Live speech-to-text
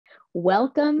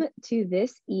Welcome to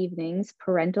this evening's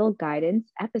Parental Guidance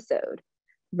episode,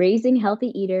 Raising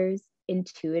Healthy Eaters,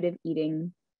 Intuitive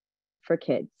Eating for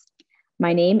Kids.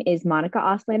 My name is Monica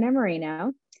Oslander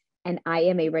Moreno, and I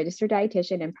am a registered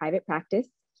dietitian in private practice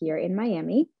here in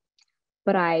Miami.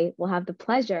 But I will have the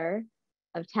pleasure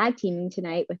of tag teaming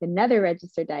tonight with another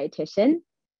registered dietitian.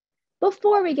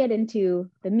 Before we get into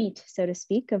the meat, so to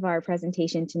speak, of our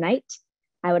presentation tonight,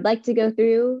 I would like to go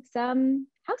through some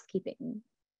housekeeping.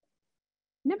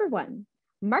 Number one,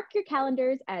 mark your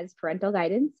calendars as Parental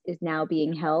Guidance is now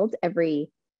being held every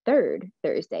third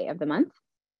Thursday of the month.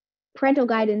 Parental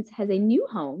Guidance has a new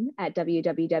home at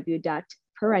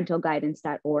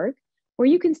www.parentalguidance.org, where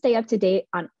you can stay up to date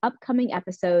on upcoming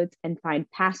episodes and find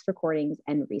past recordings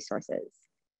and resources.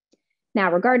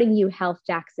 Now, regarding UHealth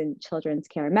Jackson Children's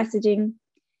Care messaging,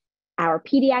 our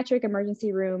pediatric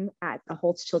emergency room at the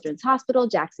Holtz Children's Hospital,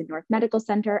 Jackson North Medical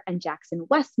Center, and Jackson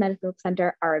West Medical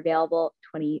Center are available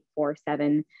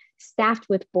 24/7, staffed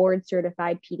with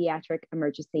board-certified pediatric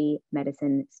emergency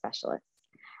medicine specialists.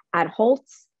 At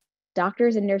Holtz,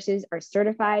 doctors and nurses are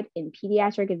certified in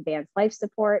pediatric advanced life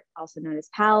support, also known as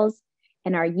PALS,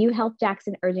 and our UHealth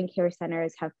Jackson Urgent Care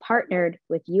Centers have partnered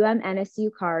with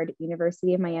UMNSU CARD,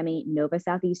 University of Miami, Nova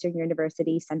Southeastern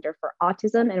University Center for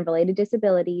Autism and Related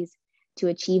Disabilities to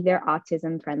achieve their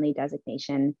autism-friendly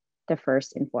designation, the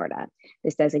first in Florida.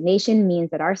 This designation means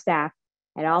that our staff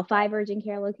at all 5 urgent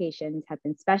care locations have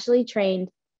been specially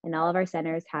trained, and all of our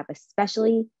centers have a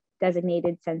specially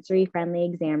designated sensory-friendly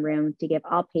exam room to give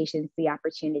all patients the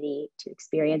opportunity to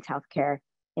experience healthcare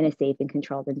in a safe and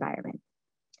controlled environment.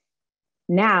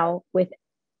 Now, with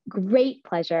great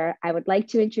pleasure, I would like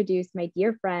to introduce my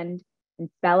dear friend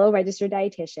and fellow registered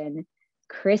dietitian,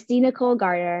 Christy Nicole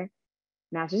Garter,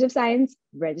 Master's of Science,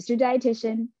 registered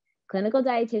dietitian, clinical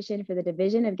dietitian for the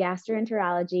Division of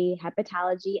Gastroenterology,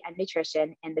 Hepatology, and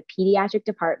Nutrition in the Pediatric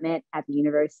Department at the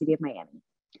University of Miami.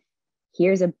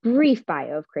 Here's a brief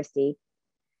bio of Christy.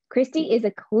 Christy is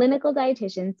a clinical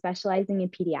dietitian specializing in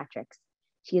pediatrics.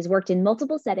 She has worked in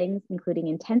multiple settings, including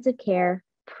intensive care,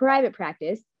 private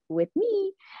practice with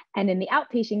me, and in the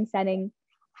outpatient setting,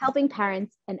 helping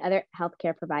parents and other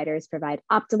healthcare providers provide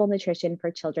optimal nutrition for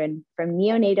children from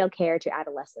neonatal care to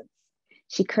adolescence.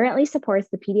 She currently supports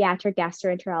the Pediatric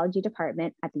Gastroenterology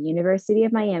Department at the University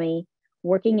of Miami,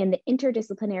 working in the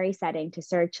interdisciplinary setting to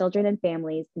serve children and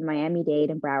families in Miami-Dade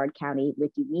and Broward County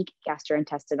with unique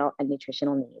gastrointestinal and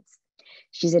nutritional needs.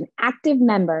 She's an active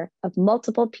member of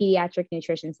multiple pediatric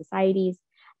nutrition societies,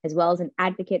 as well as an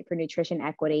advocate for nutrition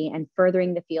equity and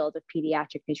furthering the field of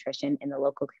pediatric nutrition in the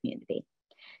local community.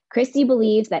 Christy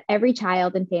believes that every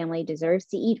child and family deserves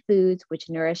to eat foods which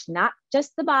nourish not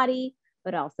just the body,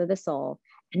 but also the soul,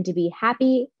 and to be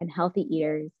happy and healthy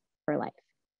eaters for life.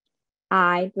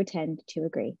 I would tend to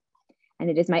agree. And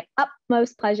it is my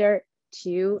utmost pleasure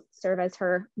to serve as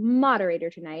her moderator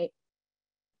tonight.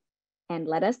 And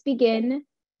let us begin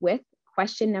with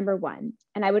question number 1.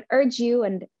 And I would urge you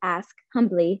and ask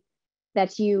humbly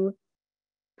that you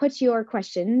put your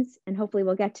questions, and hopefully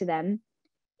we'll get to them,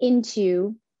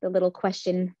 into the little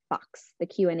question box, the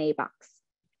Q&A box.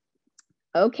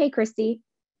 Okay, Christy,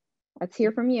 let's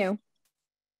hear from you.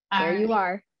 There you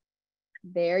are.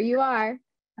 There you are.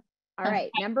 All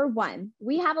right, number 1,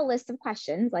 we have a list of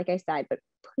questions, like I said, but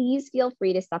please feel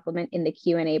free to supplement in the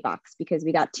Q&A box because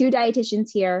we got 2 dietitians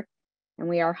here and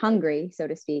we are hungry, so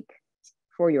to speak,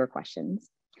 for your questions.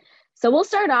 So we'll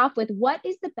start off with, what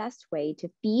is the best way to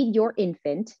feed your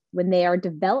infant when they are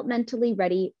developmentally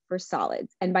ready for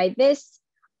solids? And by this,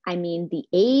 I mean the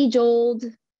age-old,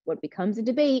 what becomes a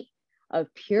debate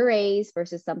of purees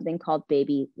versus something called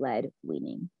baby-led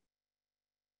weaning.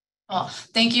 Well,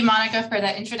 thank you, Monica, for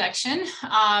that introduction.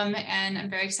 And I'm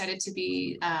very excited to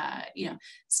be,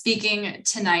 speaking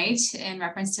tonight in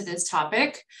reference to this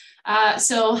topic.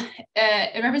 So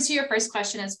in reference to your first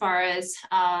question, as far as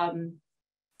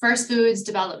first foods,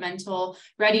 developmental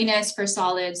readiness for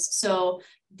solids. So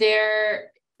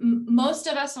most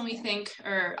of us, when we think,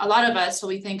 or a lot of us, when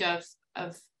we think of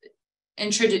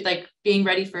being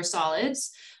ready for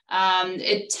solids,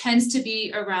 it tends to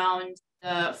be around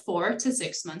the 4 to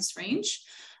 6 months range.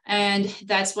 And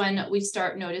that's when we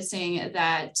start noticing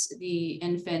that the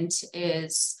infant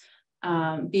is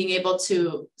being able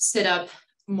to sit up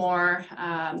more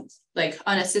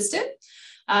unassisted,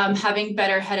 having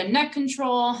better head and neck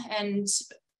control, and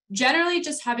generally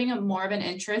just having more of an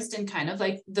interest in kind of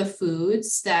like the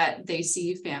foods that they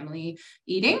see family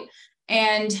eating.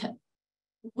 And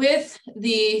with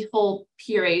the whole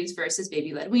purees versus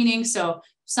baby-led weaning, so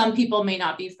some people may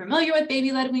not be familiar with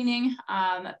baby-led weaning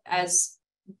as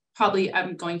probably,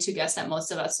 I'm going to guess that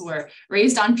most of us were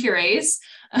raised on purees.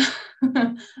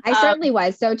 I certainly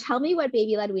was. So tell me what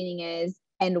baby-led weaning is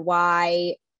and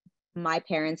why my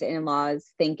parents and in-laws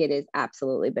think it is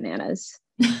absolutely bananas,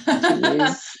 to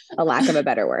use a lack of a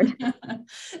better word.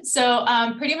 So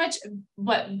pretty much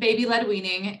what baby-led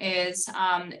weaning is,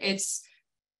 it's,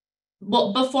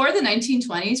 well, before the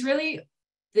 1920s, really,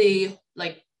 the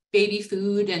like baby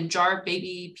food and jar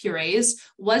baby purees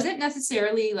wasn't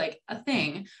necessarily like a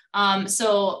thing.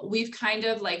 So we've kind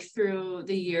of like through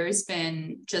the years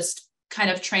been just kind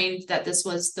of trained that this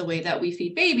was the way that we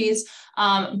feed babies.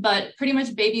 But pretty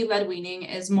much baby-led weaning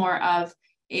is more of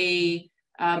a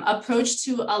approach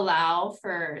to allow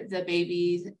for the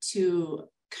baby to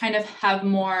kind of have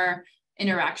more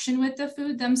interaction with the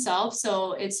food themselves.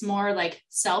 So it's more like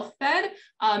self-fed.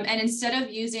 And instead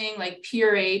of using like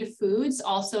pureed foods,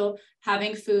 also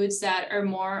having foods that are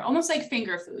more almost like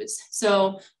finger foods.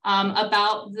 So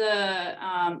about the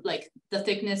like the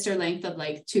thickness or length of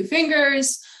like 2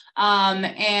 fingers.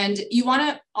 And you want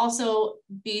to also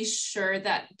be sure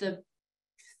that the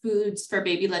foods for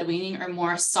baby-led weaning are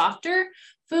more softer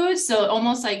foods. So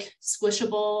almost like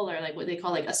squishable, or like what they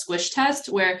call like a squish test,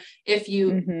 where if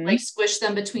you like squish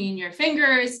them between your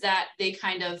fingers, that they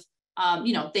kind of,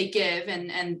 you know, they give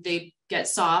and they get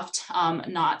soft,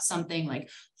 not something like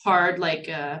hard, like,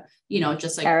 you know,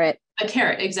 just like carrot. A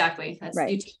carrot. Exactly. That's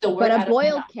right. You take the word but a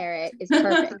boiled carrot is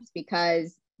perfect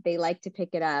because they like to pick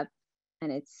it up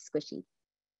and it's squishy.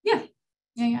 Yeah.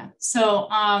 Yeah. So,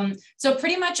 so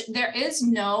pretty much there is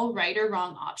no right or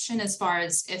wrong option as far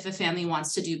as if a family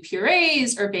wants to do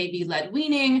purees or baby-led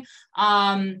weaning.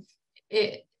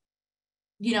 It,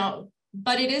 you know,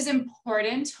 but it is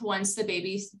important once the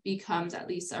baby becomes at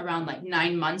least around like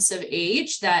 9 months of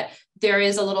age, that there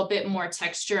is a little bit more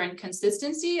texture and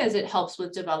consistency, as it helps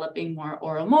with developing more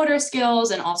oral motor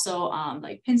skills and also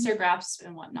like pincer grasp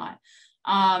and whatnot.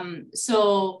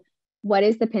 So what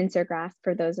is the pincer grasp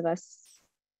for those of us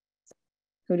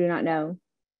who do not know?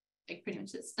 Like pretty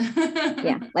much this.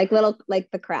 Yeah, like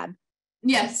the crab.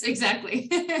 Yes, exactly.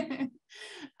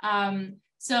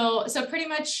 So pretty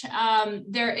much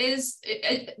there is,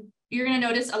 you're going to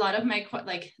notice a lot of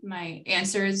my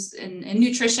answers in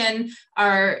nutrition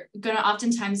are going to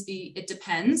oftentimes be, it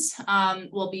depends,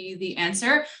 will be the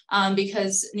answer,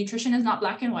 because nutrition is not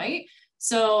black and white.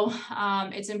 So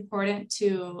it's important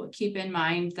to keep in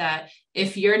mind that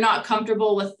if you're not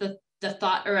comfortable with the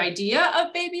thought or idea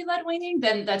of baby-led weaning,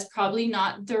 then that's probably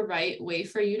not the right way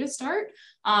for you to start.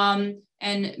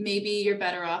 And maybe you're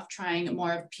better off trying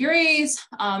more of purees.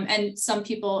 And some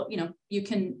people, you know, you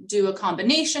can do a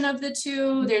combination of the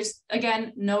two. There's,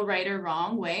 again, no right or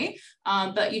wrong way,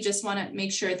 but you just want to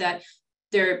make sure that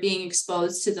they're being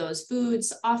exposed to those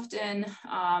foods often,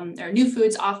 or new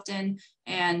foods often,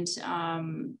 and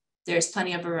there's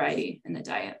plenty of variety in the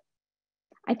diet.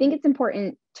 I think it's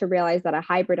important to realize that a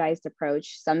hybridized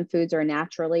approach, some foods are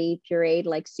naturally pureed,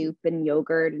 like soup and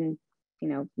yogurt, and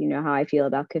you know how I feel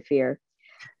about kefir.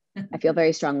 I feel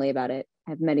very strongly about it.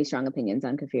 I have many strong opinions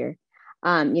on kefir.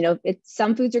 You know,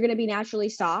 some foods are going to be naturally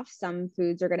soft. Some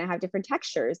foods are going to have different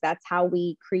textures. That's how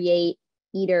we create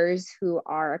eaters who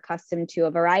are accustomed to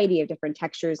a variety of different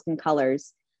textures and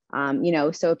colors. You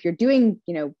know, so if you're doing,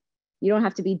 you know, you don't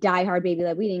have to be diehard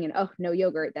baby-led weaning and, oh, no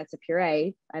yogurt, that's a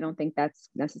puree. I don't think that's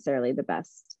necessarily the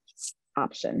best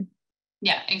option.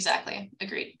 Yeah, exactly.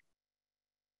 Agreed.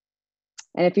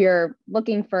 And if you're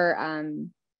looking for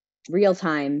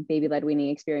real-time baby-led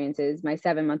weaning experiences, my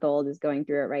 7-month-old is going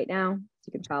through it right now.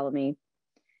 You can follow me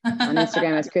on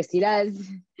Instagram as Christy does.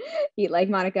 Eat Like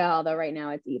Monica, although right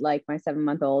now it's Eat Like my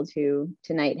 7-month-old, who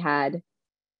tonight had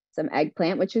some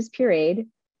eggplant, which was pureed,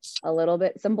 a little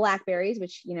bit, some blackberries,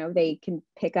 which, you know, they can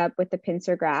pick up with the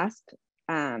pincer grasp.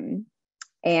 And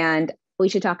we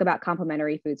should talk about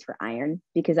complementary foods for iron,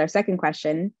 because our second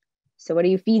question, so what do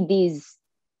you feed these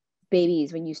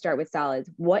babies when you start with solids?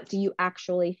 What do you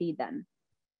actually feed them?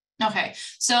 Okay.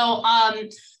 So,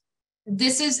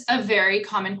 this is a very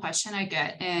common question I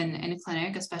get in a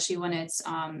clinic, especially when it's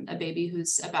a baby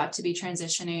who's about to be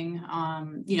transitioning,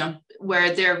 you know,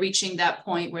 where they're reaching that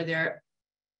point where they're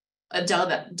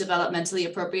developmentally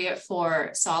appropriate for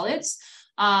solids.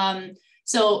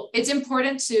 So it's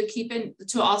important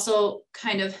to also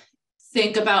kind of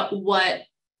think about what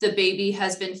the baby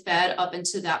has been fed up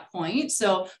until that point.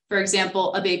 So, for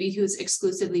example, a baby who's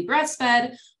exclusively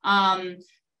breastfed,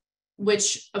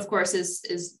 which of course is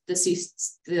the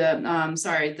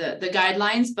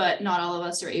guidelines, but not all of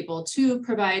us are able to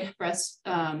provide breast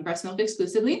milk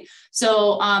exclusively.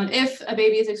 So if a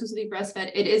baby is exclusively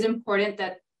breastfed, it is important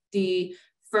that the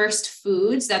first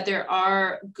foods that there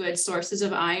are good sources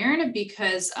of iron,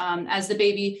 because as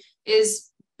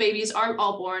babies are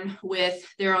all born with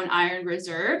their own iron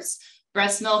reserves.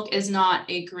 Breast milk is not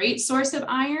a great source of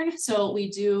iron. So we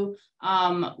do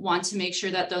want to make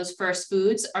sure that those first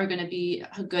foods are going to be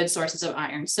good sources of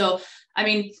iron. So, I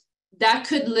mean, that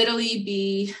could literally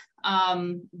be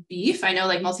beef. I know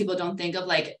like most people don't think of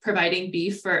like providing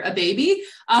beef for a baby,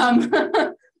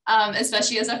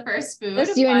 especially as a first food.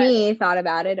 Just you and me thought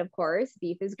about it. Of course,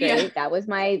 beef is great. Yeah. That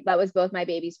was both my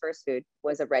baby's first food,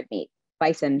 was a red meat,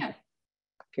 bison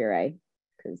puree.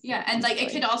 Yeah. And like,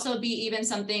 it could also be even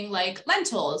something like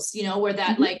lentils, you know, where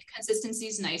that like consistency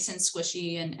is nice and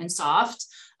squishy and soft,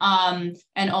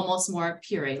 and almost more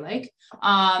puree like,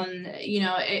 you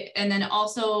know, and then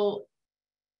also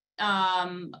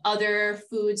other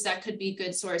foods that could be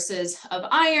good sources of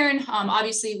iron.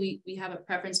 Obviously we have a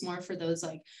preference more for those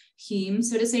like heme,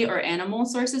 so to say, or animal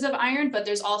sources of iron, but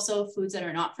there's also foods that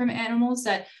are not from animals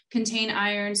that contain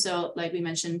iron. So like we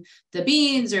mentioned, the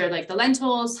beans or like the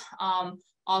lentils.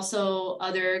 Also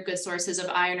other good sources of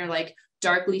iron are like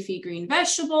dark leafy green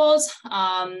vegetables.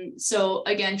 So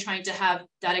again, trying to have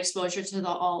that exposure to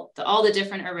all the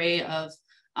different array of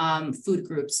food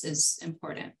groups is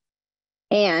important.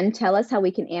 And tell us how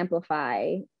we can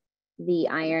amplify the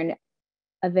iron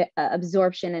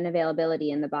absorption and availability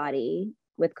in the body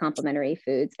with complementary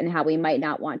foods, and how we might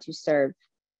not want to serve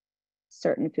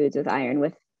certain foods with iron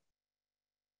with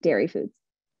dairy foods.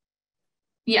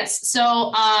 Yes.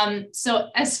 So, so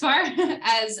as far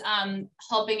as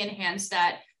helping enhance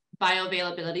that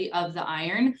bioavailability of the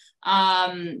iron,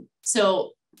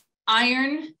 so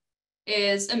iron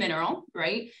is a mineral,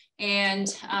 right? And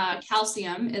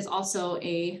calcium is also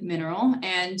a mineral,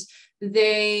 and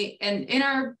in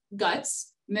our guts,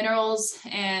 minerals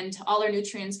and all our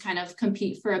nutrients kind of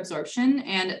compete for absorption.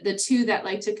 And the two that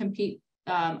like to compete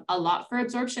a lot for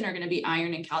absorption are going to be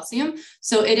iron and calcium.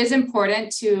 So it is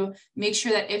important to make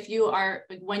sure that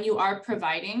when you are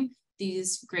providing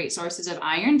these great sources of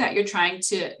iron, that you're trying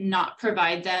to not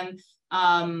provide them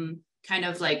kind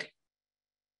of like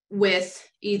with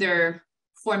either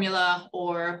formula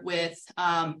or with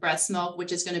breast milk,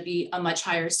 which is going to be a much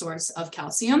higher source of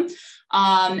calcium.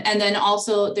 And then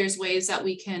also there's ways that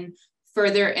we can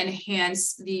further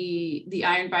enhance the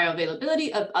iron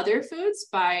bioavailability of other foods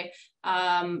by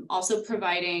also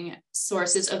providing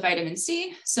sources of vitamin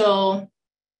C. So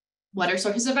what are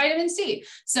sources of vitamin C?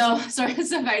 So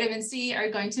sources of vitamin C are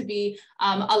going to be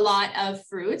a lot of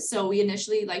fruits. So we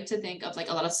initially like to think of like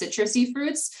a lot of citrusy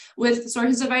fruits with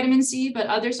sources of vitamin C, but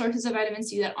other sources of vitamin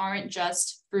C that aren't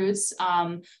just fruits,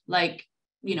 like,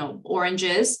 you know,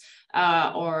 oranges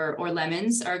or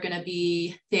lemons are going to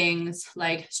be things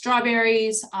like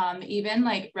strawberries, even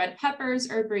like red peppers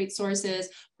are great sources.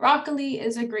 Broccoli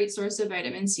is a great source of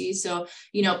vitamin C. So,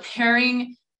 you know,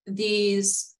 pairing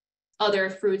these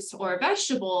other fruits or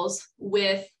vegetables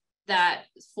with that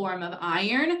form of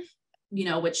iron, you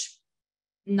know, which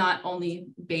not only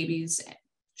babies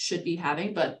should be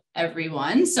having, but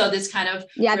everyone. So this kind of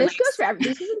this goes for everyone.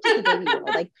 This isn't just the baby world.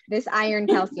 Like this iron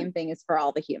calcium thing is for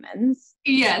all the humans.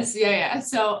 Yes, yeah.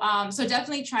 So so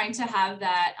definitely trying to have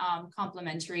that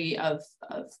complementary of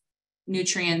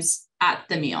nutrients at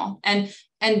the meal,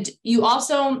 and you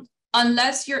also,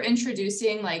 unless you're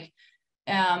introducing like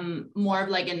more of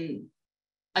like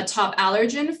a top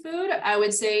allergen food, I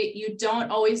would say you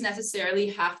don't always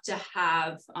necessarily have to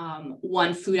have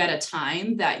one food at a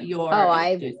time that you're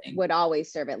I would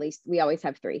always serve at least, we always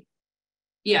have 3.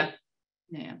 Yeah.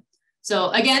 So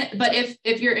again, but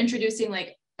if you're introducing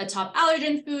like a top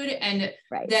allergen food, and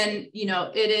then, you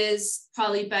know, it is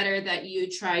probably better that you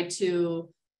try to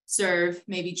serve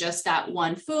maybe just that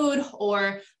one food,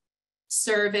 or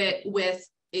serve it with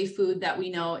a food that we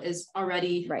know is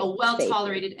already a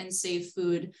well-tolerated and safe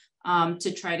food,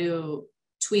 to try to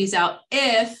tweeze out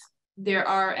if there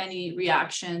are any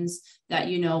reactions that,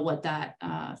 you know, what that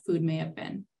food may have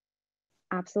been.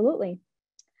 Absolutely.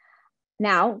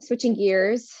 Now, switching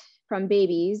gears from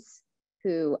babies,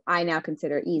 who I now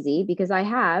consider easy because I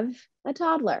have a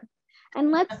toddler. And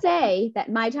let's say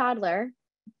that my toddler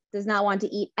does not want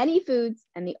to eat any foods,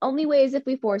 and the only way is if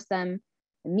we force them.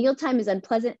 Mealtime is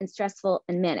unpleasant and stressful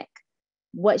and manic.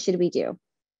 What should we do?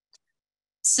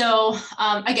 So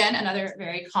again, another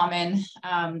very common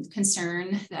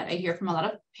concern that I hear from a lot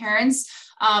of parents,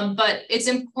 but it's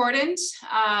important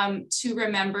to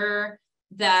remember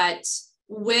that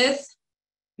with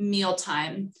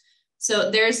mealtime, so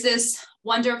there's this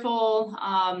wonderful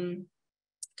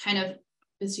kind of,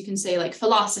 as you can say, like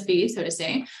philosophy, so to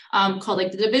say, called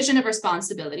like the division of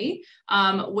responsibility,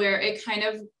 where it kind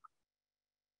of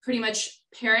pretty much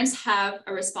parents have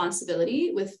a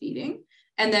responsibility with feeding,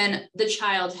 and then the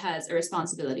child has a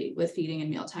responsibility with feeding in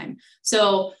mealtime.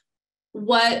 So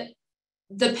what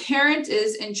the parent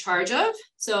is in charge of,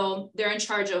 so they're in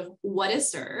charge of what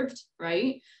is served,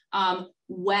 right?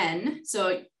 When,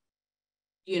 so,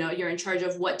 you know, you're in charge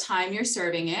of what time you're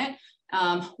serving it,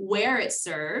 where it's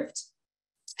served.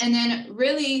 And then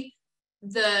really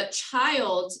the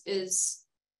child is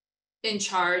in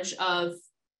charge of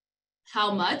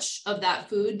how much of that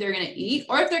food they're going to eat,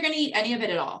 or if they're going to eat any of it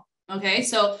at all. Okay.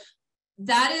 So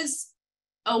that is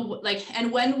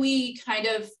and when we kind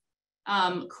of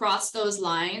cross those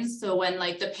lines, so when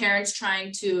like the parent's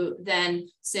trying to then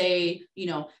say, you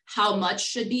know, how much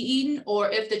should be eaten, or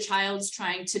if the child's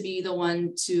trying to be the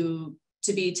one to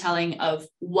be telling of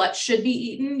what should be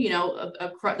eaten, you know,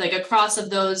 across of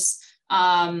those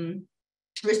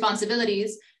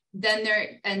responsibilities, then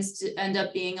there end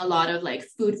up being a lot of like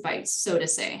food fights, so to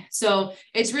say. So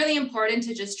it's really important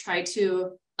to just try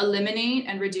to eliminate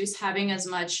and reduce having as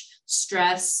much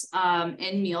stress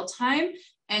in mealtime,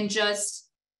 and just,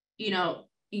 you know,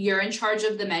 you're in charge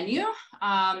of the menu.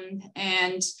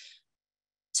 And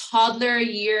toddler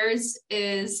years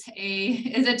is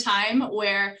a time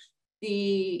where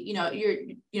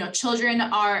children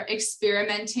are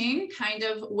experimenting kind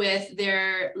of with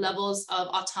their levels of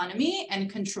autonomy and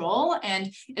control.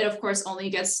 And it of course only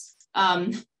gets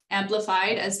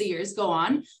amplified as the years go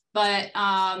on. But,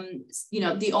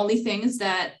 the only things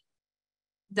that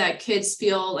kids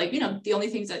feel like, the only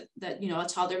things that, a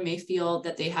toddler may feel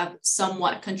that they have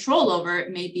somewhat control over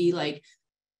may be like,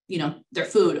 their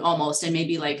food almost, and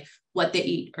maybe like what they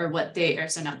eat, or what they, or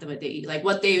so not what they eat, like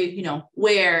what they,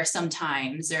 wear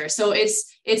sometimes, or so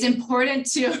it's important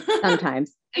to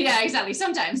sometimes. Yeah, exactly.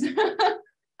 Sometimes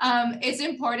it's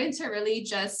important to really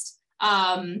just,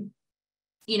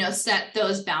 set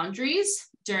those boundaries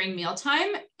during mealtime.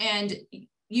 And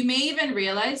you may even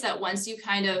realize that once you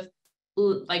kind of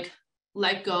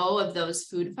let go of those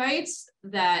food fights,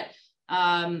 that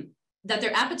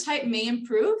their appetite may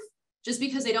improve just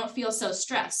because they don't feel so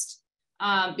stressed.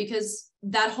 Because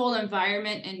that whole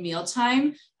environment in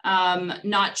mealtime,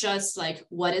 not just like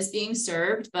what is being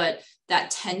served, but that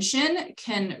tension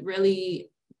can really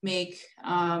make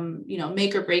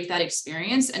or break that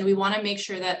experience. And we want to make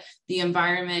sure that the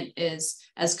environment is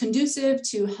as conducive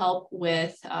to help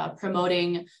with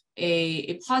promoting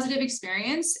a positive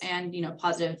experience and,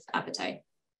 positive appetite.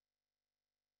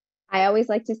 I always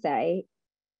like to say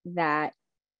that,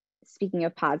 speaking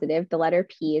of positive, the letter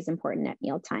P is important at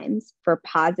meal times for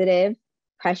positive,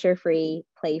 pressure-free,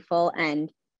 playful,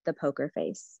 and the poker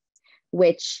face,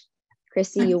 which,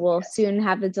 Chrissy, you will soon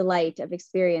have the delight of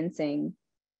experiencing,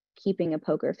 keeping a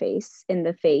poker face in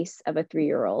the face of a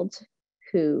 3-year-old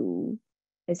who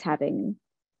is having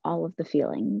all of the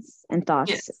feelings and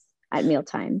thoughts at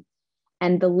mealtime.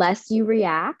 And the less you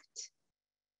react,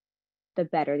 the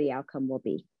better the outcome will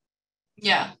be.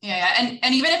 Yeah.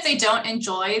 And even if they don't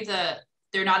enjoy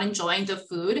they're not enjoying the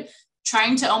food,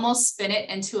 trying to almost spin it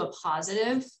into a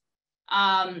positive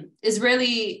is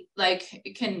really like,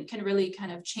 it can really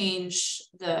kind of change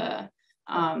the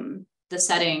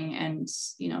setting and,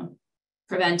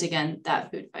 prevent again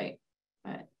that food fight,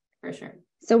 but for sure.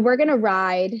 So we're going to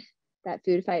ride that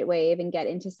food fight wave and get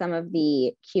into some of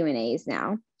the Q&As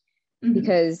now,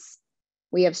 because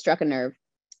we have struck a nerve.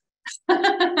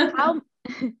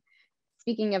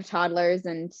 Speaking of toddlers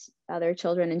and other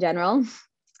children in general,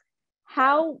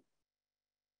 how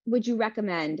would you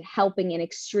recommend helping an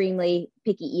extremely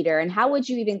picky eater? And how would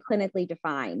you even clinically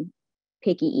define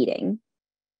picky eating?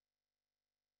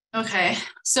 Okay.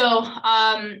 So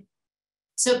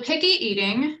picky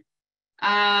eating,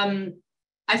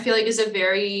 I feel like is a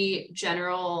very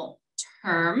general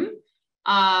term.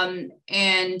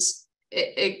 And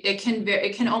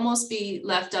it can almost be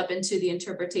left up into the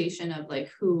interpretation of like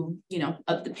who,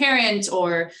 of the parent,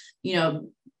 or,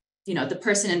 the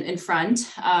person in front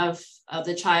of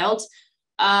the child.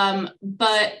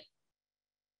 But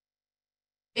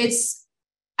it's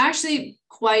actually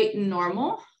quite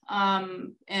normal.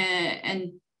 And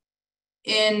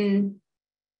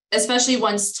especially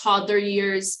once toddler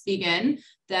years begin,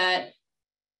 that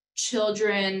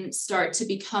children start to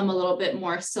become a little bit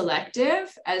more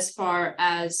selective as far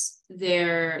as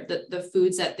the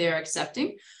foods that they're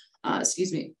accepting.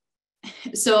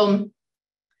 So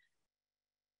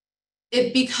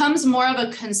it becomes more of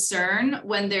a concern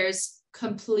when there's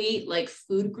complete like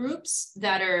food groups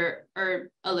that are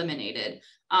eliminated.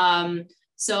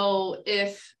 So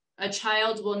if a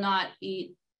child will not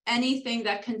eat anything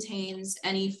that contains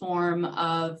any form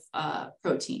of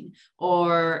protein,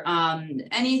 or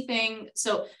anything,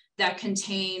 so that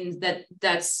contain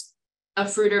that's a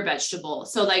fruit or vegetable.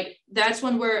 So like, that's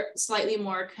when we're slightly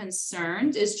more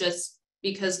concerned, is just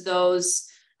because those,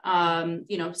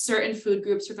 you know, certain food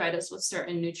groups provide us with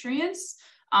certain nutrients.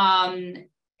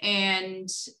 And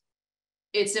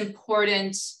it's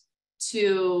important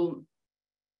to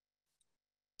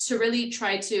really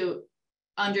try to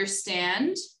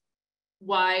understand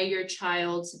why your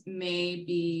child may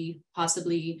be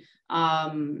possibly,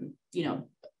 you know,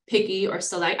 picky or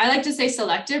select. I like to say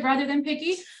selective rather than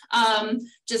picky,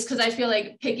 just because I feel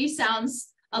like picky sounds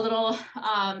a little,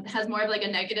 has more of like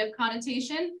a negative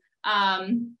connotation.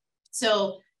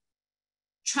 So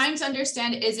trying to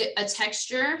understand, is it a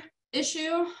texture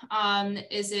issue?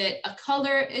 Is it a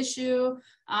color issue?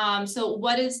 So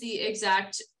what is the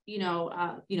exact,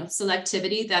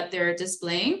 selectivity that they're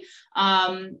displaying?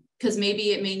 Because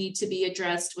maybe it may need to be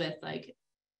addressed with like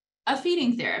a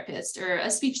feeding therapist or a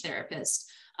speech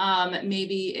therapist.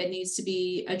 Maybe it needs to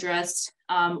be addressed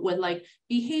with like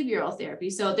behavioral therapy.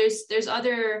 So there's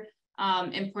other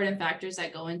important factors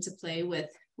that go into play with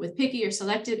picky or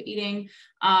selective eating.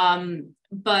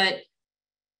 But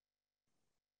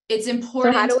it's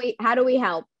important. So how do we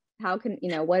help? How can,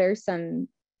 what are some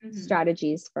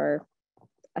strategies for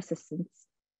assistance?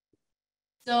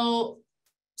 So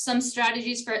some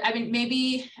strategies for, I mean,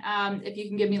 maybe if you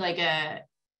can give me like an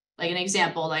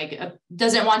example,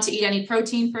 doesn't want to eat any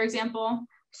protein, for example.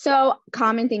 So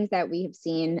common things that we have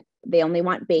seen, they only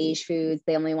want beige foods.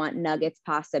 They only want nuggets,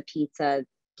 pasta, pizza,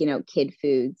 kid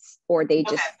foods, or they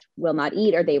just will not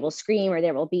eat, or they will scream, or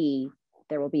there will be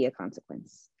a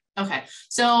consequence. Okay.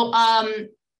 So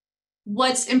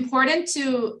what's important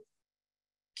to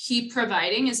keep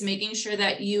providing is making sure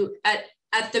that you at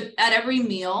every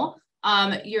meal,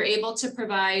 you're able to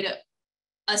provide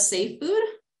a safe food,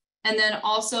 and then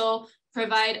also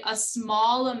provide a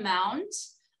small amount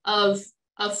of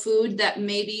food that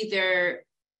maybe they're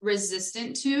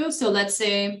resistant to. So let's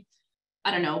say,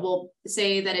 I don't know, we'll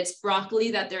say that it's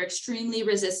broccoli that they're extremely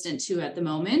resistant to at the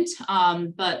moment,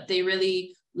 but they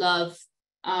really love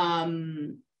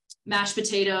mashed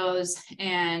potatoes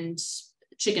and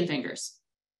chicken fingers.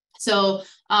 So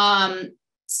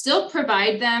still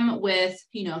provide them with,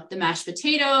 the mashed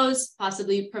potatoes,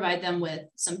 possibly provide them with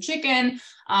some chicken,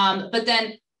 but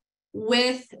then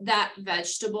with that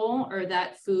vegetable or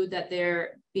that food that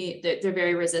they're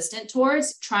very resistant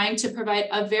towards, trying to provide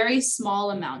a very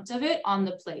small amount of it on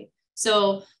the plate.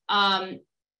 So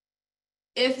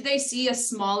if they see a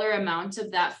smaller amount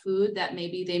of that food that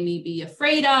maybe they may be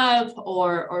afraid of,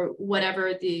 or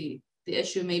whatever the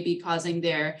issue may be causing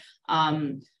their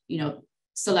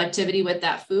selectivity with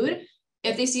that food,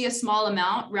 if they see a small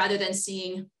amount rather than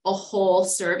seeing a whole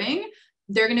serving,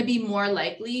 they're going to be more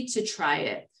likely to try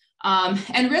it.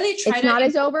 And really try it's not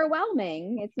as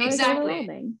overwhelming. It's not as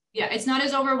overwhelming. Yeah, it's not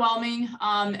as overwhelming.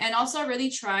 And also really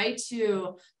try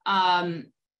to,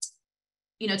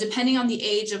 depending on the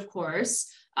age, of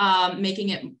course, making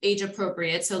it age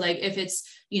appropriate. So like if it's,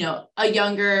 a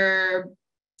younger,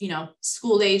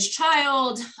 school age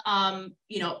child,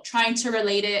 trying to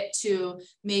relate it to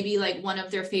maybe like one of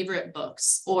their favorite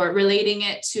books, or relating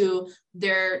it to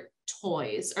their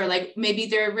toys, or like maybe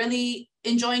they're really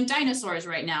enjoying dinosaurs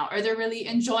right now, or they're really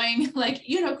enjoying like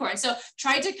unicorns. So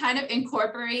try to kind of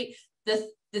incorporate the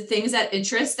things that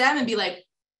interest them, and be like,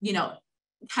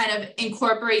 kind of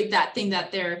incorporate that thing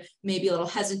that they're maybe a little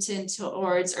hesitant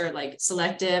towards, or like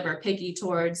selective or picky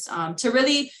towards, to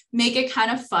really make it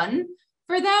kind of fun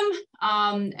for them,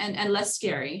 and less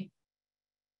scary.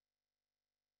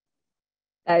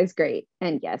 That is great.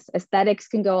 And yes, aesthetics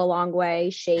can go a long way,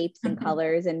 shapes and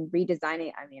colors and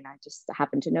redesigning. I mean, I just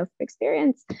happen to know from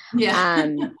experience.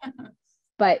 Yeah.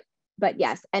 But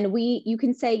yes. And you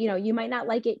can say, you might not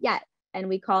like it yet. And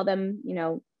we call them,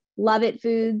 love it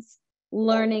foods,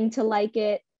 learning to like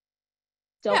it,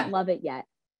 don't love it yet.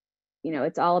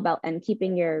 It's all about, and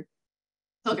keeping your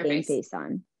game face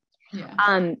on.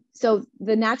 Yeah. So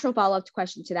the natural follow-up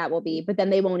question to that will be, but then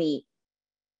they won't eat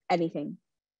anything.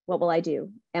 What will I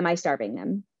do? Am I starving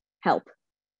them? Help.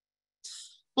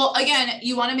 Well, again,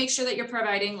 you want to make sure that you're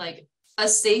providing like a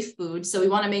safe food. So we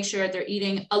want to make sure that they're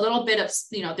eating a little bit of,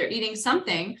 they're eating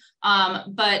something.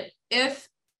 But if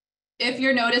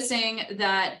you're noticing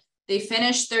that they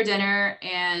finished their dinner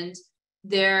and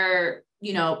they're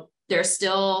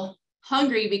still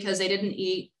hungry because they didn't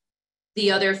eat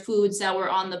the other foods that were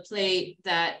on the plate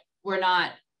that were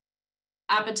not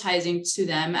appetizing to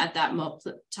them at that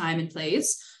time and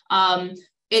place, it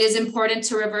is important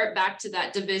to revert back to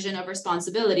that division of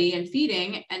responsibility and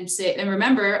feeding, and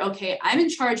remember, okay, I'm in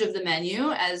charge of the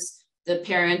menu as the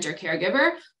parent or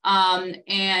caregiver.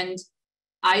 And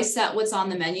I set what's on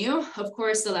the menu. Of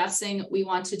course, the last thing we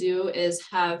want to do is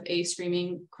have a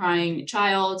screaming, crying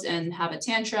child and have a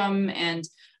tantrum and,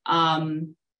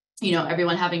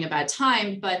 everyone having a bad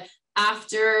time. But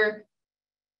after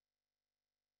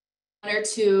 1 or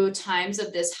 2 times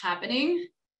of this happening,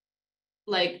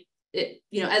 like it,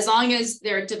 as long as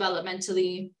they're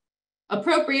developmentally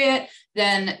appropriate,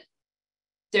 then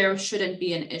there shouldn't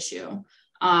be an issue.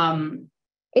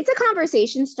 It's a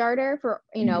conversation starter for,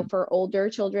 for older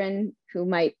children who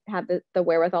might have the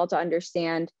wherewithal to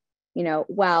understand,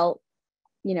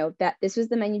 that this was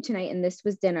the menu tonight and this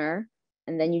was dinner,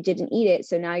 and then you didn't eat it.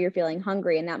 So now you're feeling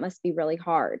hungry and that must be really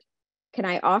hard. Can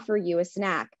I offer you a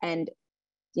snack? And,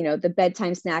 the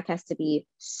bedtime snack has to be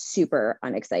super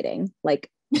unexciting, like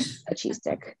a cheese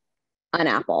stick, an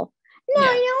apple. No, I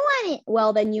don't want it.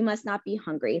 Well, then you must not be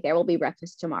hungry. There will be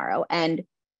breakfast tomorrow. And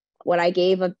when I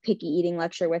gave a picky eating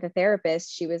lecture with a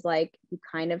therapist, she was like, you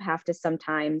kind of have to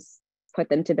sometimes put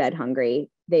them to bed hungry.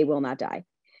 They will not die,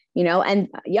 and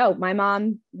my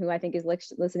mom, who I think is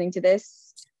listening to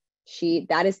this,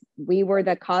 we were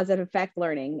the cause and effect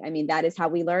learning. I mean, that is how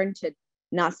we learned to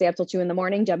not stay up till 2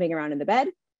 a.m, jumping around in the bed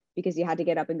because you had to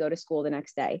get up and go to school the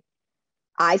next day.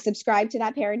 I subscribe to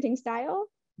that parenting style.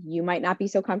 You might not be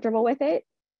so comfortable with it,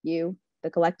 the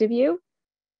collective you,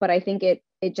 but I think it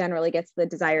generally gets the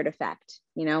desired effect,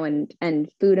 and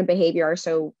food and behavior are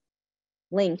so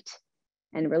linked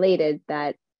and related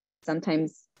that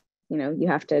sometimes, you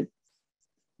have to,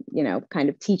 kind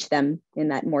of teach them in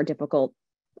that more difficult,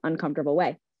 uncomfortable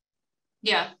way.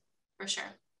 Yeah, for sure.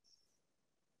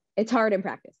 It's hard in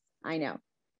practice. I know,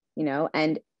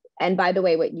 and by the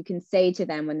way, what you can say to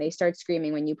them when they start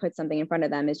screaming, when you put something in front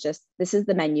of them, is just, this is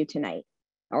the menu tonight,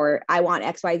 or I want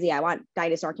XYZ, I want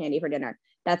dinosaur candy for dinner.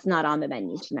 That's not on the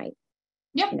menu tonight.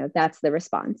 Yeah. That's the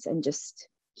response, and just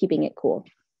keeping it cool.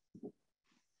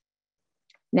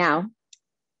 Now,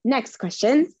 next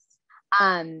question.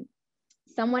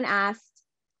 Someone asked,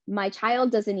 my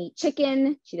child doesn't eat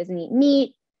chicken. She doesn't eat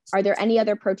meat. Are there any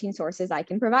other protein sources I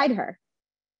can provide her?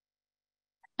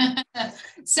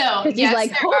 So yes,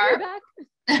 there are.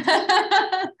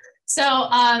 So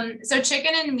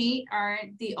chicken and meat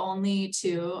aren't the only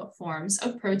 2 forms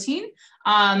of protein.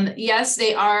 Yes,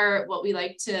 they are what we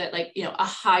like to a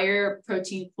higher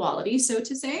protein quality, so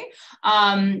to say,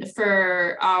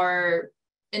 for our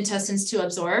intestines to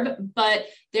absorb, but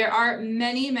there are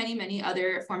many, many, many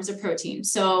other forms of protein.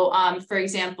 So, for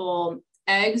example,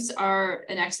 eggs are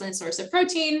an excellent source of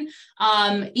protein.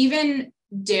 Even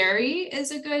dairy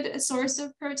is a good source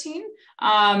of protein.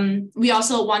 We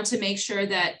also want to make sure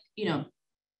that,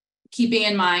 keeping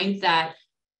in mind that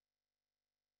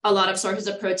a lot of sources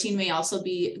of protein may also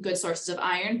be good sources of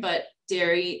iron, but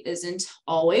dairy isn't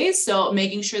always. So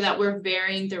making sure that we're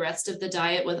varying the rest of the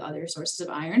diet with other sources of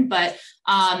iron. But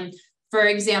for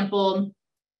example,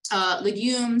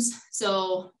 legumes,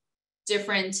 so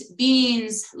different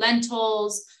beans,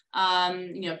 lentils,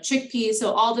 chickpeas.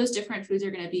 So all those different foods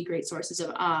are going to be great sources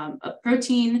of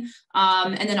protein.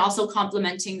 And then also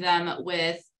complementing them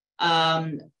with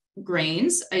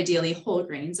grains, ideally whole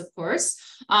grains, of course,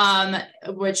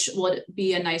 which would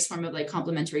be a nice form of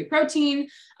complementary protein.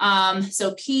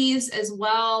 So peas as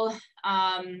well,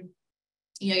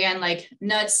 again,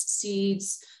 nuts,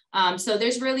 seeds. So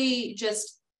there's really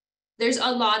there's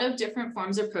a lot of different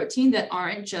forms of protein that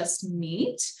aren't just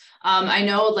meat. I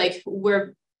know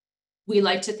we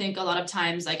like to think a lot of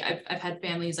times, I've had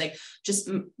families just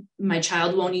my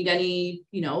child won't eat any,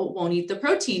 won't eat the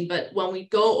protein. But when we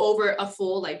go over a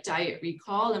full diet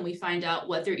recall and we find out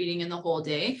what they're eating in the whole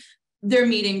day, they're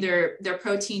meeting their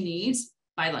protein needs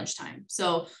by lunchtime.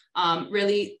 So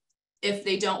really, if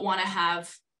they don't want to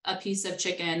have a piece of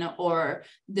chicken or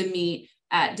the meat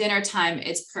at dinner time,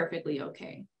 it's perfectly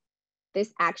okay.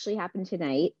 This actually happened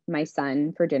tonight. My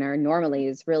son for dinner normally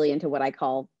is really into what I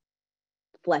call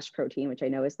flesh protein, which I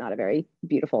know is not a very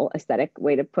beautiful aesthetic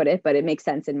way to put it, but it makes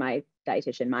sense in my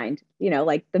dietitian mind,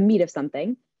 like the meat of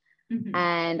something. Mm-hmm.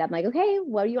 And I'm like, okay,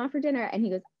 what do you want for dinner? And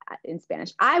he goes in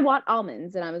Spanish, I want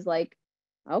almonds. And I was like,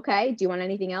 okay, do you want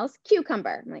anything else?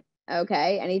 Cucumber. I'm like,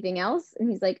 okay, anything else? And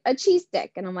he's like, a cheese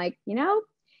stick. And I'm like,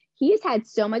 he has had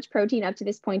so much protein up to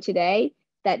this point today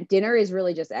that dinner is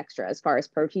really just extra as far as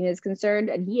protein is concerned.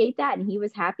 And he ate that and he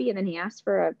was happy. And then he asked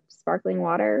for a sparkling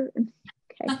water.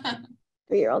 Okay.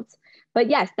 3-year-olds. But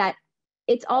yes, that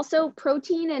it's also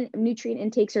protein and nutrient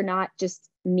intakes are not just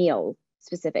meal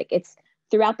specific. It's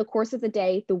throughout the course of the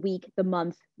day, the week, the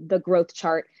month, the growth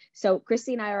chart. So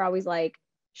Christy and I are always like,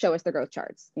 show us the growth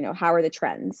charts. How are the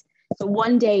trends? So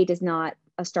one day does not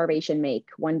a starvation make.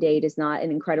 One day does not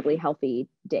an incredibly healthy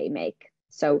day make.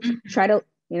 So try to,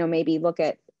 maybe look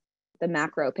at the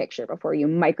macro picture before you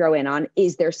micro in on,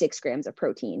 is there 6 grams of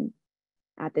protein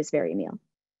at this very meal?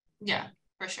 Yeah,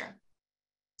 for sure.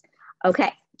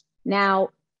 Okay. Now,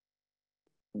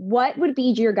 what would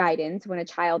be your guidance when a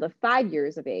child of 5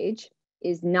 years of age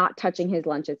is not touching his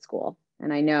lunch at school?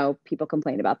 And I know people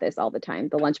complain about this all the time.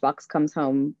 The lunchbox comes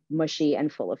home mushy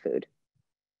and full of food.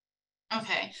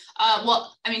 Okay.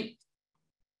 Well, I mean,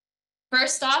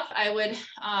 first off,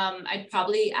 I'd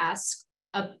probably ask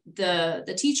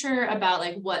the teacher about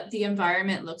like what the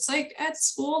environment looks like at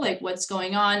school, like what's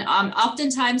going on.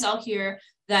 Oftentimes I'll hear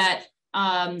that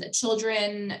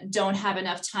children don't have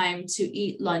enough time to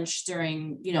eat lunch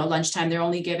during, lunchtime. They're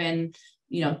only given,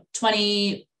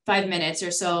 25 minutes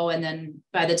or so. And then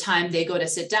by the time they go to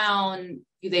sit down,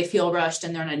 they feel rushed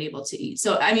and they're not able to eat.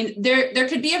 So, I mean, there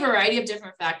could be a variety of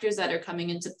different factors that are coming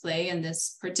into play in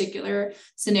this particular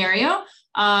scenario.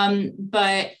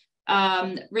 But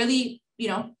really,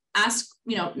 ask,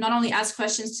 not only ask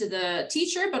questions to the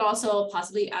teacher, but also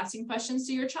possibly asking questions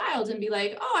to your child and be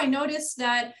like, oh, I noticed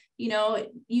that,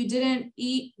 you didn't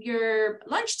eat your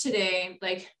lunch today.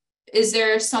 Like, was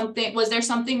there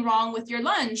something wrong with your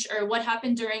lunch, or what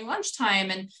happened during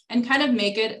lunchtime, and kind of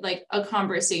make it like a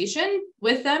conversation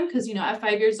with them. Cause, at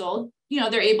 5 years old,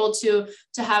 they're able to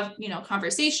have,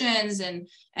 conversations and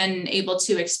able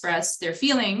to express their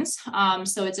feelings.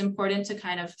 So it's important to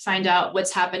kind of find out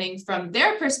what's happening from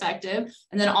their perspective,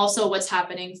 and then also what's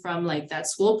happening from like that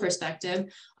school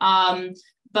perspective.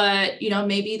 But,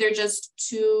 maybe they're just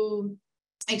too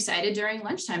excited during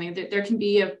lunchtime. I mean, there can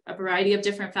be a variety of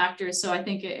different factors. So I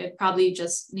think it probably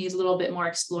just needs a little bit more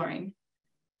exploring.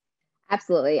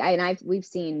 Absolutely. We've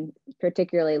seen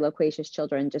particularly loquacious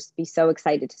children just be so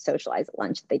excited to socialize at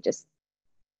lunch that they just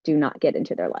do not get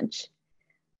into their lunch.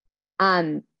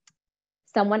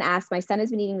 Someone asked, my son has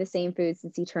been eating the same food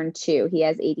since he turned 2. He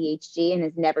has ADHD and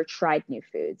has never tried new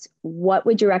foods. What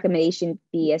would your recommendation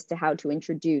be as to how to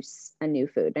introduce a new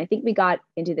food? And I think we got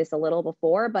into this a little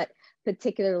before, but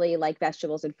particularly like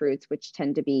vegetables and fruits, which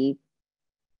tend to be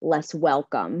less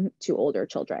welcome to older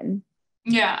children.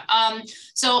 Yeah.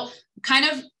 So kind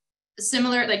of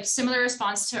similar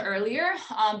response to earlier,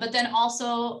 but then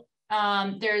also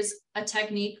there's a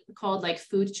technique called like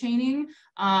food chaining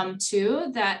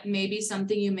too, that may be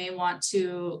something you may want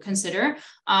to consider.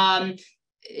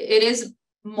 It is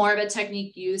more of a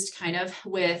technique used kind of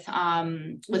with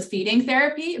feeding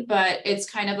therapy, but it's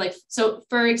kind of like, so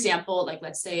for example, like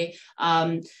let's say,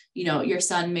 your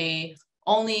son may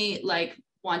only like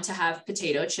want to have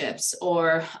potato chips,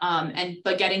 or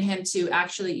but getting him to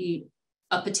actually eat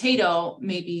a potato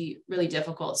may be really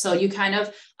difficult. So you kind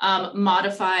of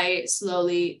modify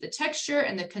slowly the texture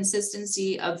and the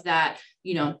consistency of that,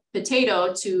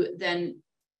 potato to then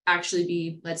actually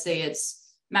be, let's say it's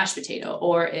mashed potato,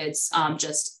 or it's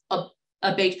just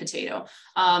a baked potato.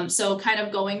 So kind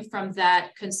of going from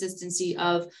that consistency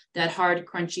of that hard,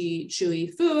 crunchy,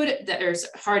 chewy food, that there's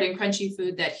hard and crunchy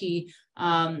food that he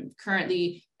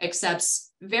currently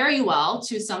accepts very well,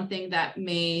 to something that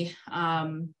may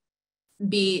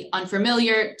be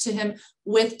unfamiliar to him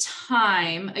with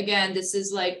time. Again, this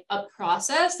is like a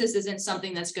process. This isn't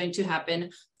something that's going to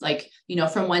happen like,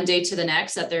 from one day to the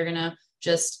next, that they're going to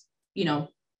just,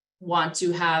 want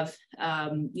to have,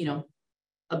 a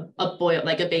boiled,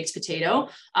 like a baked potato.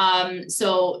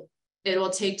 So it will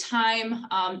take time.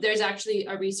 There's actually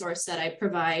a resource that I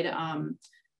provide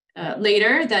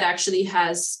later that actually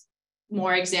has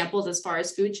more examples as far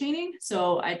as food chaining.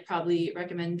 So I'd probably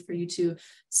recommend for you to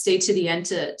stay to the end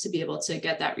to be able to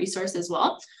get that resource as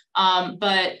well.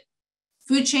 But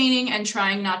food chaining and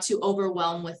trying not to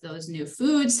overwhelm with those new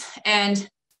foods. And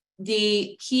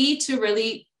the key to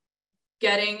really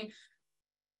getting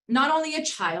not only a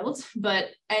child, but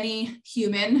any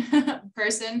human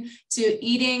person to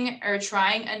eating or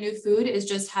trying a new food is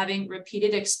just having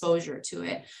repeated exposure to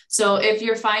it. So if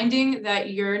you're finding that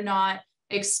you're not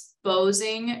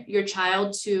exposing your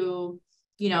child to,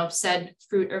 said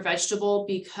fruit or vegetable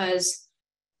because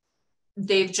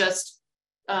they've just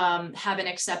haven't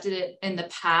accepted it in the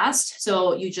past,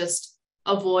 so you just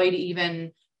avoid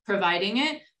even providing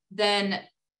it, then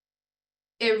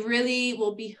it really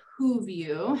will behoove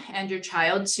you and your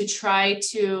child to try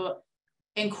to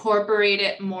incorporate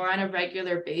it more on a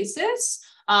regular basis,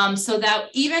 so that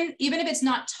even if it's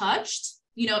not touched,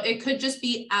 it could just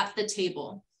be at the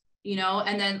table,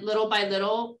 and then little by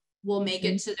little we'll make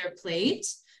it to their plate,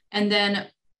 and then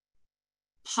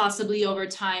possibly over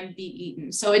time be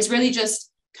eaten. So it's really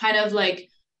just kind of like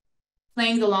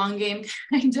playing the long game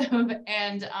kind of,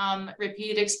 and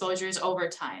repeated exposures over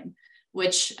time,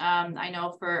 which I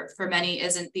know for many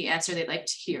isn't the answer they'd like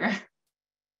to hear.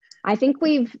 I think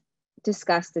we've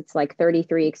discussed it's like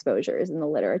 33 exposures in the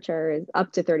literature, is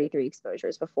up to 33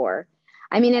 exposures before.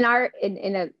 I mean, in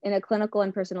a clinical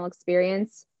and personal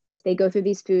experience, they go through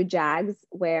these food jags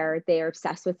where they are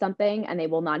obsessed with something and they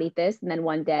will not eat this. And then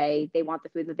one day they want the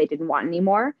food that they didn't want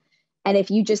anymore. And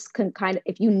if you just can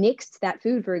if you nixed that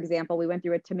food, for example, we went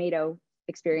through a tomato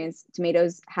experience,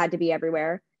 tomatoes had to be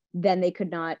everywhere. Then they could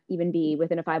not even be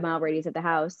within a 5-mile radius of the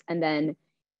house. And then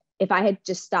if I had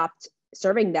just stopped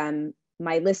serving them,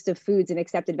 my list of foods and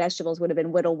accepted vegetables would have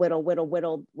been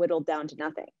whittled down to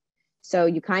nothing. So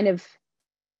you kind of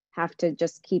have to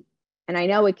just keep, and I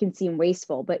know it can seem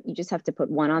wasteful, but you just have to put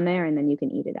one on there and then you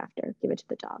can eat it after, give it to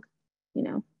the dog,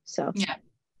 So yeah.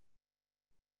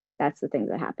 That's the things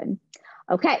that happen.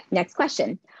 Okay, next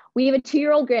question. We have a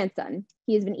 2-year-old grandson.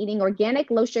 He has been eating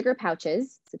organic low sugar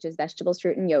pouches, such as vegetables,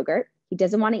 fruit, and yogurt. He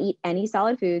doesn't want to eat any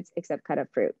solid foods except cut up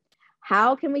fruit.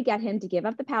 How can we get him to give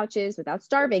up the pouches without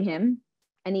starving him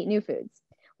and eat new foods?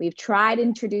 We've tried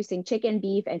introducing chicken,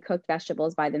 beef, and cooked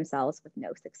vegetables by themselves with no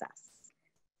success.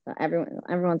 So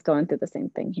everyone's going through the same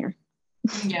thing here.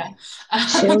 Yeah.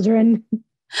 Children.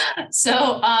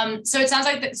 So it sounds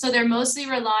like so they're mostly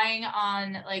relying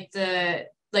on like the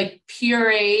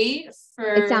puree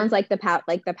for. It sounds like the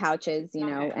pouches,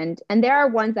 and there are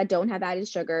ones that don't have added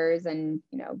sugars, and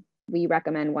we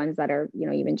recommend ones that are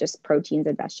even just proteins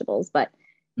and vegetables. But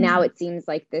now it seems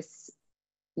like this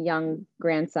young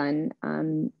grandson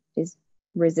is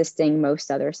resisting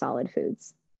most other solid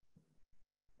foods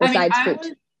besides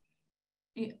fruit.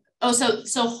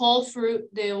 So whole fruit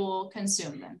they will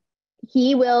consume then.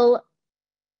 He will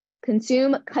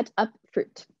consume cut up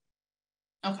fruit.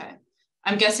 Okay.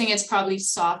 I'm guessing it's probably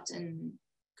soft in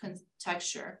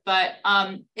texture, but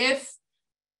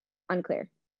unclear.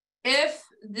 If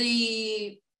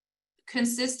the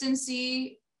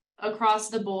consistency across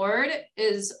the board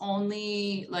is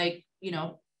only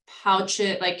pouch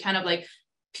it, kind of like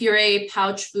puree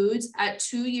pouch foods at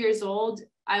 2 years old,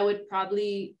 I would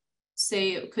probably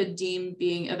say it could deem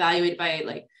being evaluated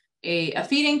by a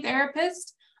feeding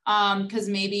therapist, because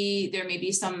maybe there may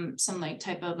be some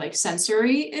type of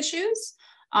sensory issues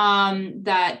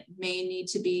that may need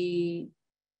to be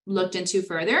looked into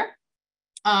further.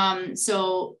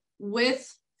 So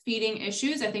with feeding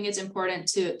issues, I think it's important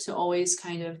to always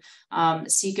kind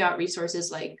of seek out resources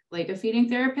like a feeding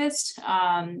therapist.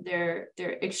 They're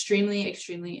extremely,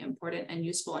 extremely important and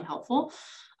useful and helpful,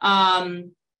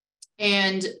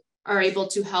 and are able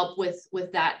to help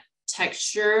with that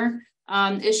texture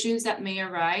issues that may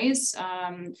arise.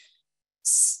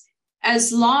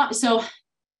 So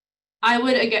I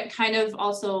would again kind of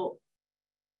also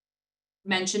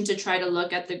mention to try to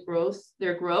look at their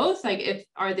growth,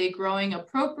 are they growing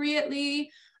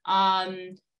appropriately?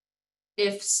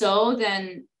 If so,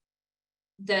 then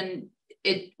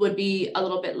it would be a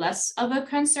little bit less of a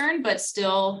concern, but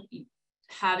still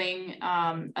having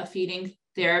a feeding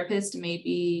therapist may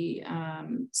be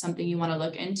something you want to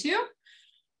look into.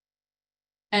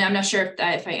 And I'm not sure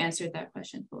if I answered that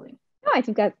question fully. No, I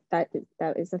think that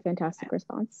is a fantastic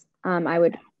response. I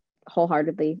would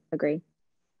wholeheartedly agree.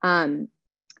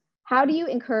 How do you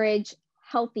encourage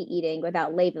healthy eating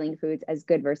without labeling foods as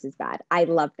good versus bad? I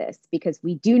love this because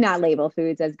we do not label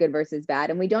foods as good versus bad,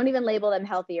 and we don't even label them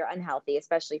healthy or unhealthy,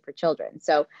 especially for children.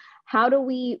 So how do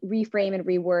we reframe and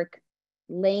rework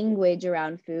language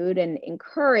around food and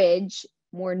encourage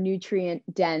more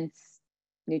nutrient-dense,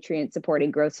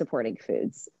 nutrient-supporting, growth-supporting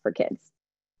foods for kids?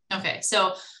 Okay,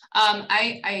 so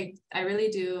I really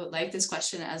do like this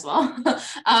question as well.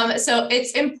 So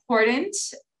it's important,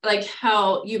 like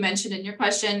how you mentioned in your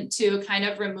question, to kind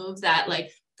of remove that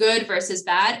good versus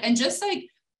bad and just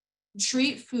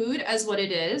treat food as what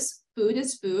it is. Food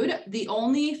is food. The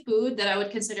only food that I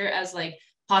would consider as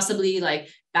possibly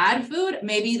bad food,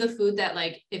 maybe the food that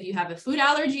if you have a food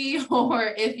allergy,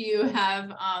 or if you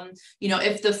have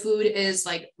if the food is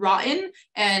rotten,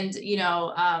 and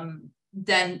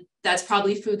then that's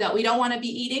probably food that we don't want to be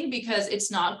eating because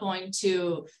it's not going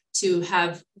to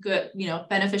have good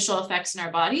beneficial effects in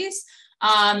our bodies.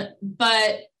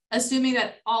 But assuming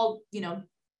that all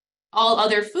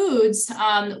other foods,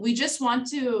 we just want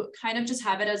to kind of just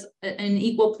have it as an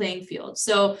equal playing field.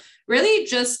 So really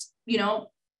just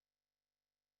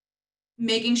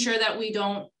making sure that we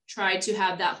don't try to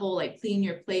have that whole clean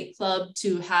your plate club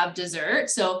to have dessert.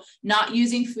 So not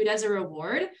using food as a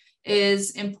reward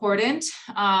is important,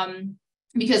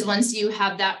 because once you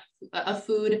have a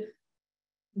food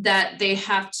that they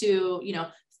have to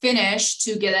finish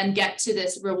to get to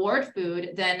this reward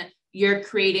food, then you're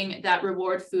creating that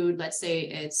reward food. Let's say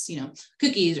it's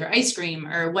cookies or ice cream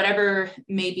or whatever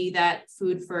may be that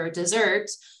food for dessert.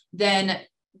 Then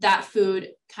that food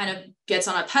kind of gets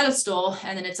on a pedestal,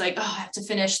 and then it's like, oh, I have to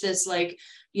finish this, like,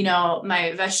 you know,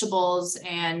 my vegetables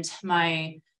and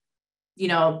my, you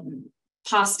know,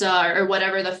 pasta or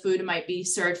whatever the food might be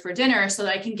served for dinner, so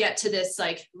that I can get to this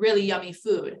like really yummy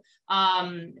food.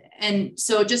 And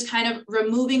so just kind of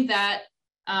removing that,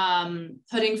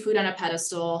 putting food on a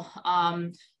pedestal,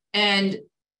 and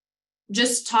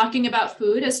just talking about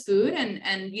food as food,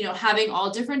 and, you know, having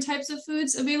all different types of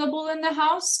foods available in the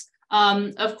house.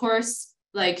 Of course,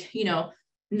 like, you know,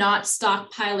 not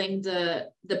stockpiling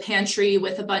the pantry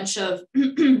with a bunch of,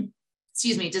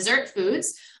 excuse me, dessert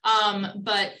foods,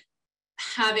 but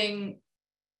having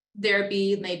there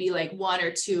be maybe like 1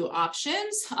 or 2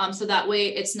 options. So that way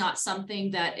it's not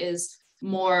something that is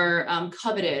more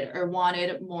coveted or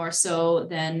wanted more so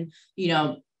than, you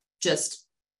know, just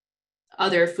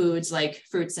other foods like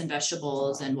fruits and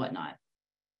vegetables and whatnot.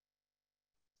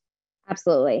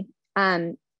 Absolutely.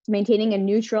 Maintaining a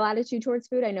neutral attitude towards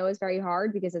food, I know, is very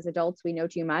hard, because as adults, we know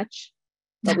too much,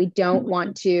 but we don't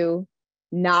want to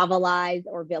novelize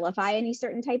or vilify any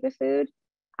certain type of food.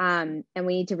 And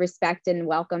we need to respect and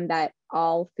welcome that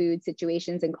all food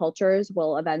situations and cultures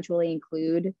will eventually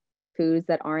include foods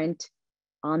that aren't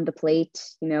on the plate,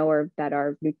 you know, or that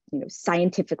are, you know,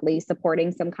 scientifically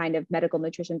supporting some kind of medical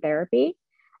nutrition therapy.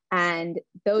 And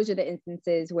those are the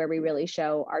instances where we really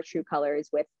show our true colors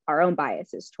with our own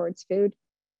biases towards food,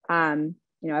 you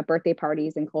know, at birthday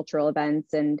parties and cultural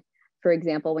events. And for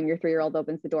example, when your 3-year-old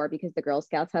opens the door because the Girl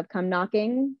Scouts have come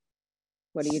knocking,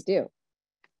 what do?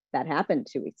 That happened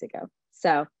 2 weeks ago.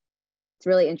 So it's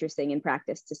really interesting in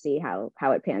practice to see how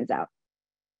it pans out.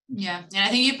 Yeah. And I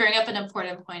think you bring up an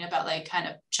important point about like kind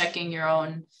of checking your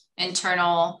own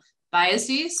internal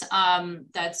biases.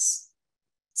 That's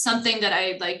something that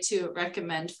I'd like to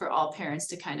recommend for all parents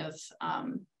to kind of,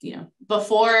 you know,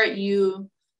 before you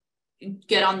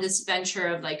get on this venture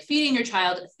of like feeding your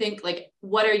child, think like,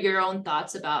 what are your own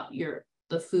thoughts about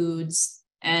the foods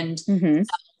and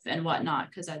and whatnot?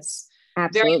 Because that's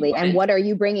absolutely. And what are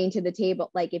you bringing to the table?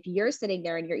 Like if you're sitting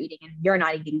there and you're eating and you're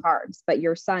not eating carbs, but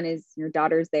your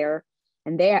daughter's there,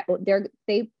 and they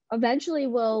eventually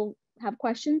will have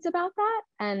questions about that.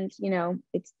 And, you know,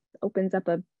 it opens up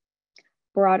a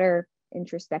broader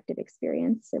introspective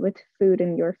experience with food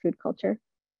and your food culture.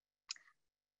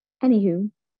 Anywho,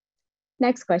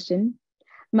 next question.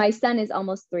 My son is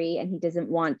almost 3 and he doesn't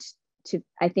want to,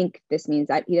 I think this means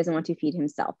that he doesn't want to feed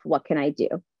himself. What can I do?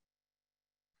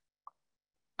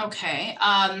 Okay.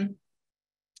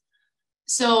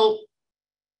 So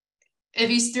if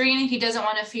he's 3 and he doesn't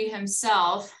want to feed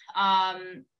himself,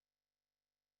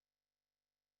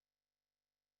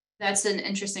 that's an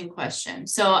interesting question.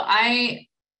 So I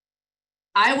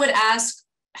would ask,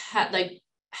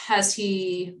 has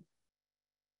he,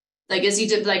 like, is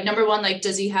he like, number one, like,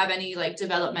 does he have any like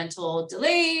developmental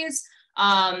delays?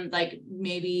 Like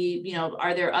maybe, you know,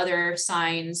 are there other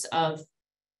signs of,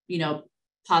 you know,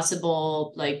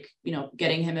 possible, like, you know,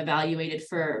 getting him evaluated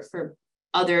for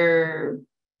other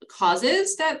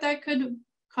causes that could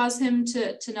cause him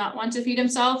to not want to feed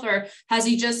himself? Or has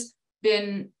he just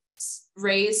been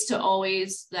raised to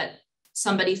always let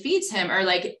somebody feeds him? Or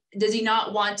like, does he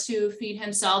not want to feed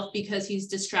himself because he's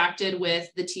distracted with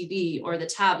the TV or the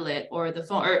tablet or the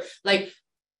phone? Or like,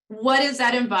 what is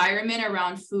that environment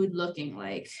around food looking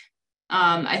like?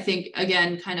 I think,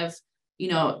 again, kind of, you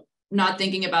know, not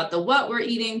thinking about the what we're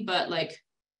eating, but like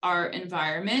our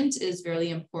environment is really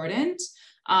important.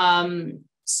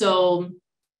 So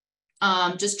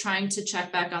just trying to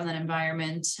check back on that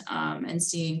environment, and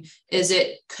seeing, is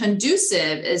it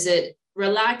conducive? Is it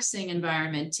relaxing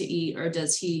environment to eat? Or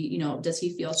does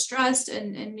he feel stressed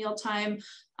in mealtime?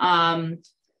 I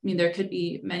mean, there could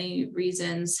be many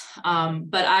reasons,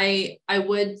 but I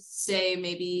would say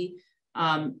maybe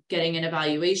getting an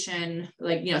evaluation,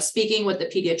 like, you know, speaking with the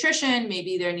pediatrician.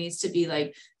 Maybe there needs to be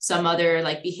like some other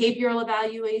like behavioral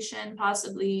evaluation,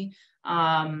 possibly,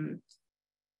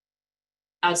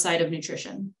 outside of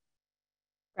nutrition.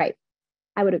 Right.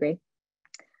 I would agree.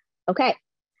 Okay.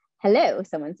 Hello,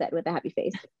 someone said with a happy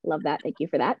face. Love that. Thank you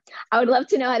for that. I would love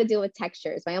to know how to deal with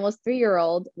textures. My almost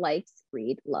 3-year-old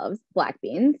loves black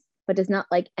beans, but does not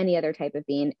like any other type of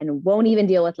bean and won't even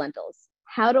deal with lentils.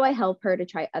 How do I help her to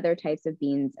try other types of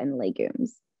beans and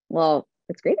legumes? Well,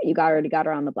 it's great that you already got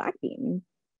her on the black bean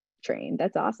train.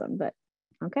 That's awesome, but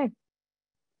okay.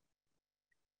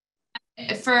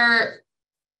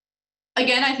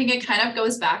 Again, I think it kind of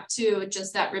goes back to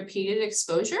just that repeated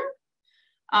exposure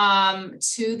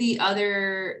to the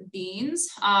other beans.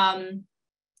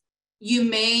 You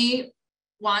may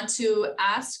want to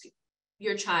ask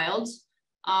your child,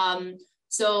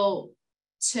 so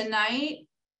tonight,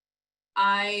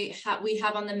 we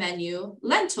have on the menu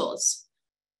lentils.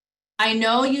 I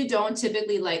know you don't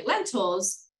typically like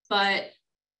lentils, but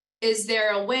is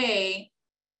there a way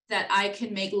that I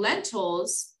can make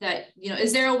lentils that,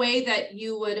 is there a way that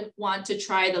you would want to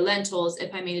try the lentils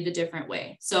if I made it a different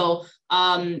way? So,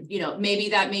 maybe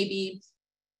that may be,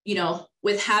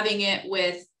 with having it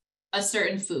with a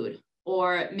certain food,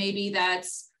 or maybe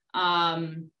that's,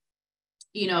 the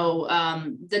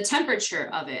temperature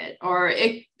of it, or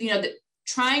it,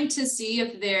 trying to see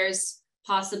if there's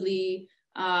possibly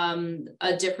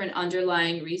a different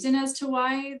underlying reason as to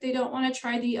why they don't want to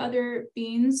try the other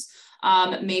beans.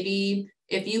 Maybe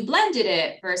if you blended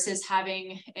it versus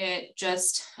having it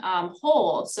just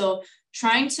whole. So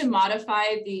trying to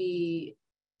modify the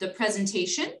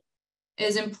presentation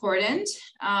is important,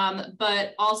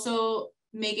 but also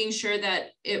making sure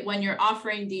that when you're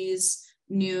offering these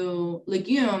new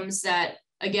legumes, that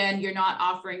again, you're not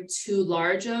offering too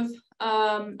large of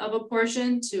a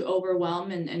portion to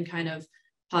overwhelm and kind of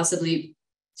possibly,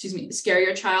 scare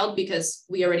your child, because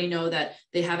we already know that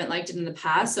they haven't liked it in the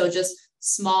past. So just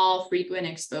small, frequent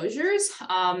exposures.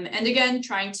 And again,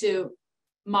 trying to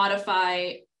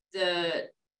modify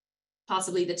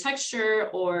possibly the texture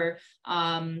or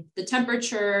the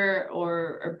temperature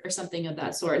or something of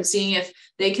that sort, and seeing if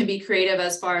they can be creative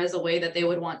as far as the way that they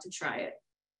would want to try it.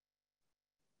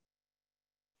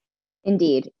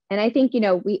 Indeed. And I think,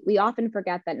 we often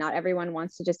forget that not everyone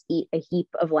wants to just eat a heap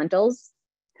of lentils.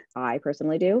 I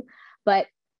personally do, but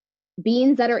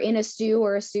beans that are in a stew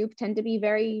or a soup tend to be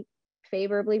very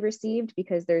favorably received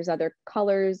because there's other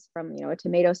colors from, a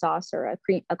tomato sauce or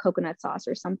a coconut sauce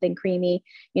or something creamy,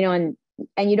 and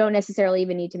you don't necessarily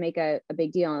even need to make a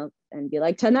big deal and be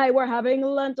like, tonight we're having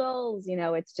lentils,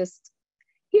 it's just,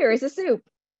 here is a soup,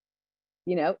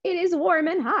 it is warm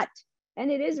and hot and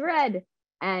it is red.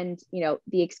 And,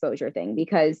 the exposure thing,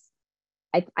 because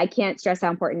I can't stress how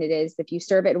important it is. If you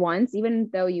serve it once, even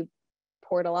though you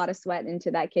poured a lot of sweat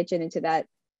into that kitchen, into that,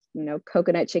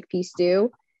 coconut chickpea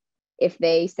stew, if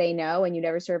they say no and you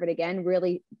never serve it again,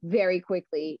 really very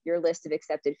quickly, your list of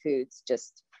accepted foods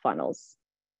just funnels.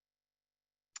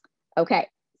 Okay.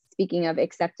 Speaking of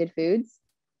accepted foods,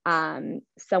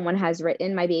 someone has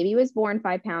written, my baby was born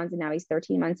 5 pounds and now he's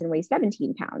 13 months and weighs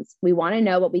 17 pounds. We want to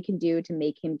know what we can do to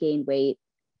make him gain weight.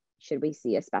 Should we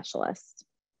see a specialist?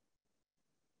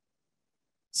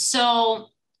 So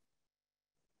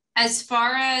as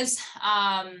far as,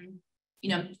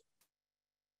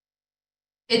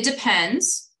 it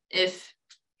depends is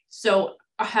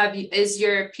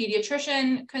your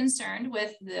pediatrician concerned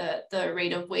with the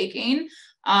rate of weight gain?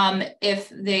 If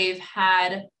they've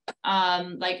had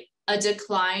like a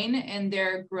decline in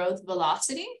their growth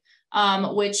velocity,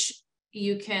 which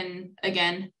you can,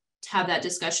 again, have that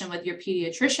discussion with your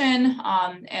pediatrician.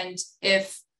 And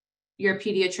if your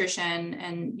pediatrician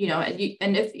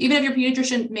even if your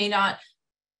pediatrician may not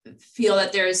feel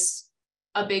that there's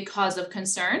a big cause of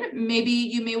concern, maybe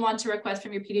you may want to request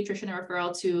from your pediatrician a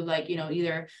referral to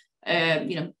either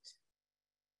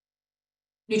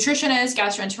nutritionist,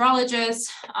 gastroenterologist,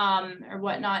 or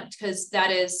whatnot, because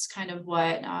that is kind of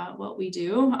what we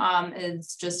do,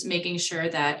 is just making sure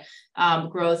that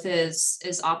growth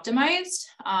is optimized.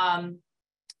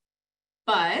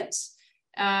 But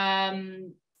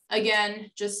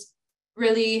again, just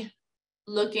really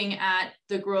looking at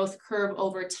the growth curve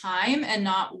over time and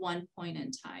not one point in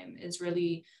time is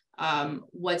really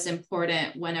what's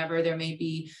important whenever there may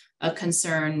be a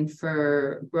concern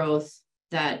for growth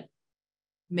that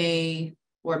may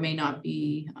or may not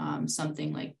be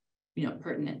something like,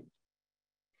 pertinent.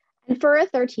 And for a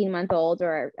 13-month-old,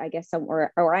 or I guess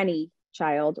or any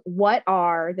child, what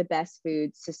are the best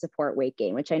foods to support weight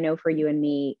gain? Which I know for you and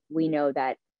me, we know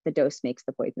that the dose makes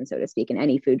the poison, so to speak, and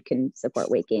any food can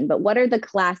support weight gain. But what are the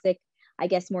classic, I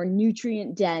guess, more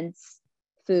nutrient dense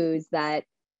foods that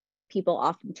people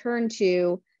often turn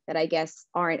to that I guess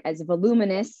aren't as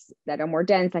voluminous, that are more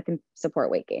dense, that can support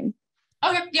weight gain?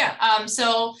 Okay, yeah.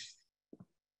 So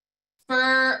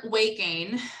for weight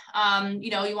gain,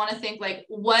 you want to think like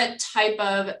what type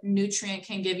of nutrient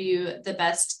can give you the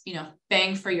best,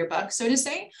 bang for your buck, so to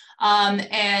say.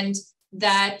 And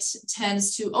that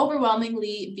tends to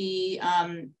overwhelmingly be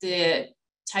the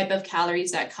type of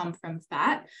calories that come from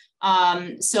fat.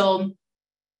 So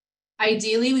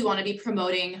ideally, we want to be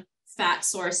promoting fat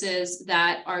sources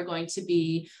that are going to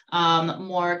be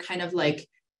more kind of like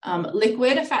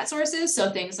liquid fat sources. So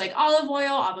things like olive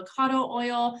oil, avocado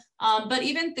oil, but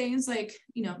even things like,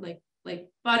 like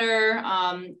butter,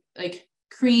 like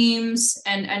creams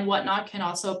and whatnot can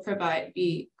also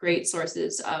be great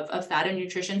sources of fat and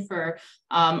nutrition for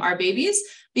our babies,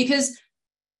 because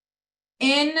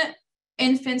in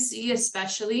infancy,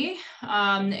 especially,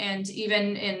 and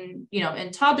even in,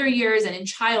 in toddler years and in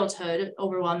childhood,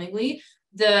 overwhelmingly,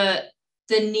 the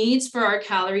needs for our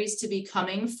calories to be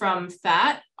coming from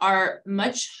fat are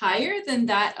much higher than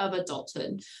that of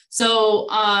adulthood. So,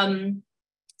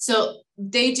 so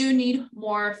they do need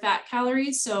more fat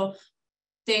calories. So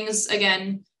things,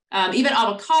 again, even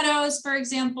avocados, for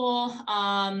example,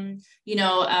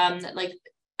 like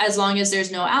as long as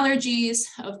there's no allergies,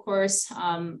 of course,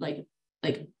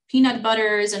 like peanut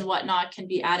butters and whatnot can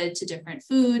be added to different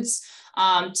foods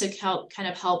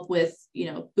to help with,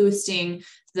 boosting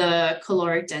the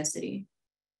caloric density.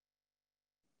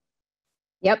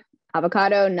 Yep.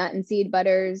 Avocado, nut and seed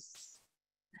butters,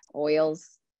 oils,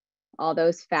 all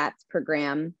those fats per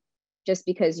gram, just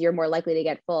because you're more likely to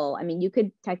get full. I mean, you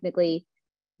could technically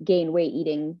gain weight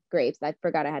eating grapes. I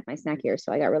forgot I had my snack here,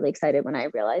 so I got really excited when I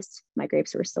realized my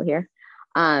grapes were still here.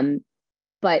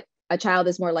 But a child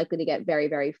is more likely to get very,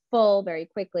 very full very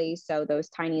quickly. So those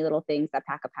tiny little things that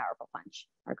pack a powerful punch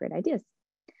are great ideas.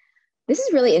 This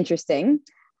is really interesting.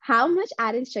 How much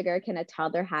added sugar can a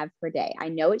toddler have per day? I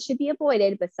know it should be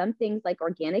avoided, but some things like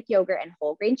organic yogurt and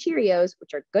whole grain Cheerios,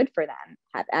 which are good for them,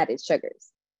 have added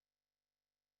sugars.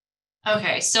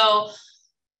 Okay, so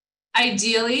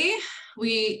ideally,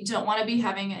 we don't want to be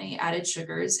having any added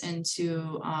sugars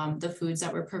into the foods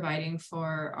that we're providing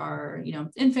for our,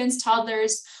 infants,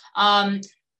 toddlers. And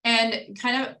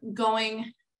kind of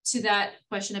going to that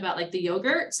question about like the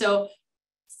yogurt. So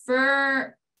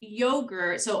for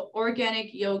yogurt, so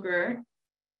organic yogurt,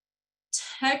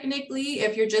 technically,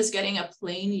 if you're just getting a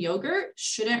plain yogurt,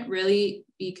 shouldn't really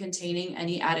be containing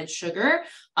any added sugar.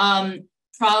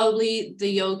 Probably the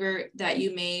yogurt that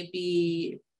you may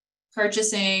be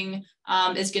purchasing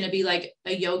is going to be like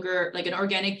a yogurt, like an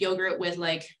organic yogurt with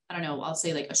like, I don't know, I'll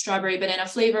say like a strawberry banana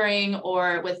flavoring,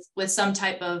 or with some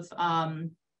type of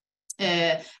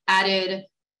added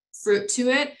fruit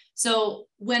to it. So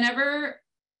whenever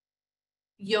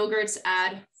yogurts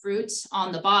add fruit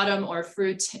on the bottom or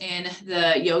fruit in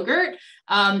the yogurt,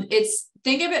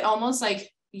 think of it almost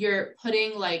like you're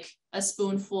putting like a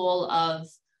spoonful of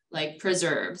like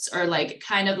preserves, or like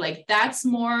kind of like that's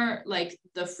more like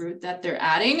the fruit that they're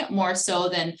adding, more so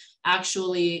than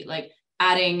actually like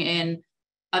adding in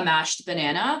a mashed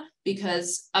banana,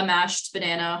 because a mashed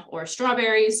banana or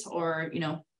strawberries or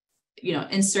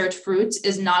insert fruit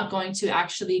is not going to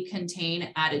actually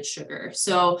contain added sugar.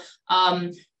 So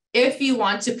if you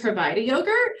want to provide a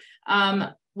yogurt,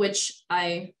 which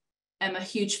I am a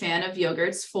huge fan of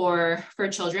yogurts for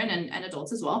children and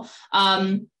adults as well,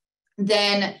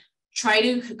 then try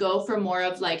to go for more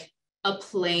of like a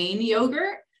plain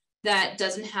yogurt that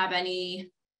doesn't have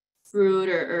any fruit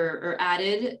or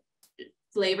added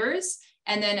flavors.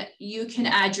 And then you can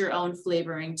add your own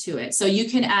flavoring to it. So you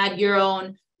can add your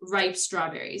own ripe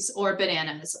strawberries or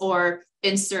bananas, or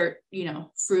insert,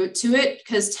 fruit to it,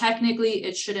 because technically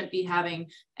it shouldn't be having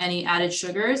any added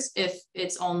sugars if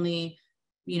it's only,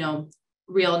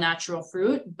 real natural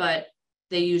fruit, but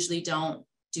they usually don't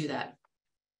do that.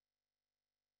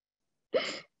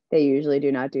 They usually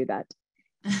do not do that.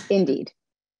 Indeed.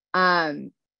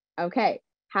 Okay.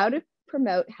 How to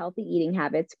promote healthy eating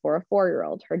habits for a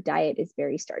 4-year-old? Her diet is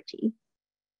very starchy.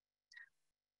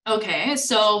 Okay.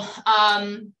 So,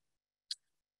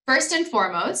 first and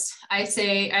foremost,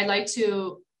 I'd like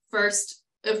to first,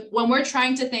 when we're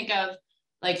trying to think of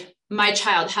like my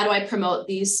child, how do I promote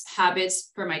these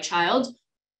habits for my child?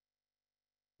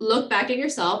 Look back at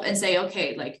yourself and say,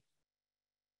 okay, like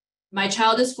my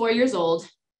child is 4 years old.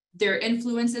 Their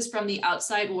influences from the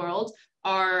outside world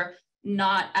are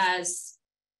not as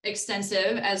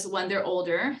extensive as when they're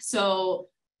older. So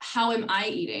how am I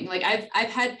eating? Like I've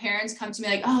had parents come to me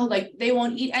like, oh, like they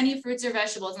won't eat any fruits or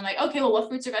vegetables. And I'm like, okay, well, what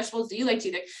fruits or vegetables do you like to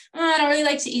eat? Like, oh, I don't really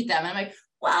like to eat them. And I'm like,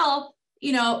 well,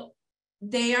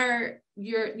 they are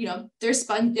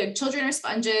their children are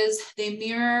sponges. They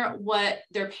mirror what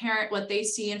they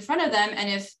see in front of them. And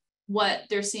if what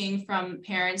they're seeing from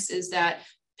parents is that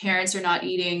parents are not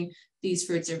eating these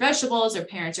fruits or vegetables, or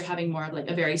parents are having more of like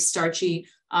a very starchy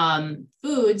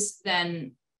foods,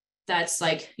 then that's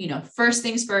like, first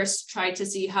things first, try to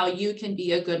see how you can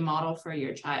be a good model for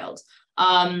your child.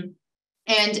 And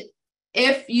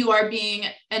if you are being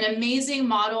an amazing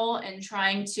model and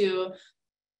trying to,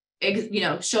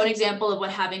 show an example of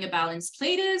what having a balanced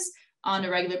plate is on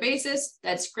a regular basis,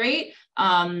 that's great.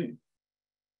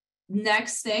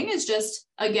 Next thing is just,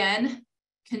 again,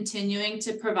 continuing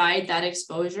to provide that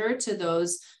exposure to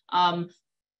those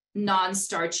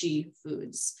non-starchy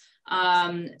foods.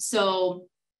 So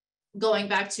going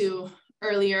back to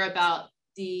earlier about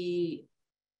the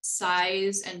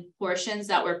size and portions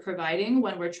that we're providing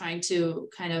when we're trying to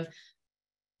kind of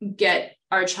get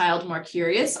our child more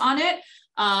curious on it.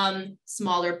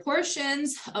 Smaller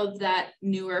portions of that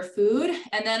newer food,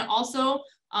 and then also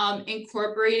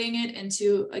incorporating it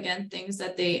into, again, things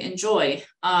that they enjoy.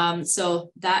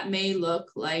 So that may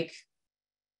look like,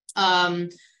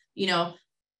 you know,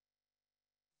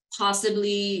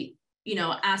 possibly, you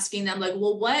know, asking them like,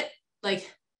 well, what,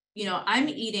 like, you know, I'm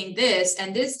eating this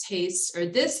and this tastes, or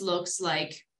this looks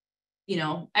like, you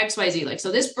know, XYZ. Like,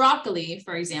 so this broccoli,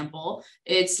 for example,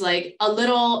 it's like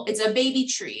it's a baby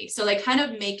tree. So like kind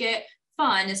of make it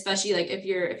fun, especially like if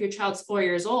your child's 4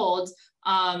 years old,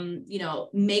 you know,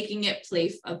 making it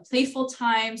a playful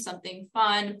time, something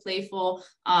fun, playful,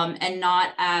 and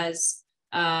not as,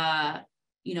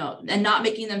 you know, and not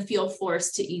making them feel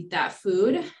forced to eat that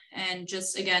food, and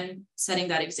just, again, setting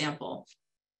that example.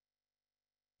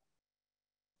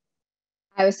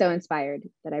 I was so inspired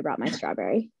that I brought my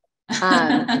strawberry.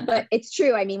 But it's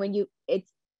true. I mean,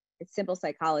 it's simple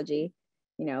psychology,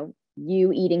 you know,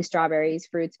 you eating strawberries,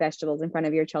 fruits, vegetables in front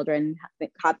of your children,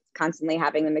 constantly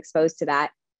having them exposed to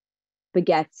that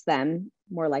begets them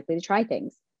more likely to try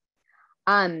things.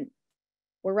 We're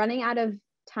running out of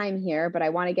time here, but I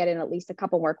want to get in at least a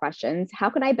couple more questions. How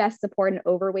can I best support an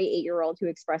overweight 8-year-old who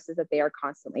expresses that they are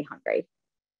constantly hungry?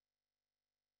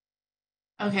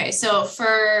 Okay, so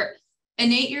for an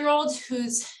 8-year-old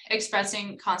who's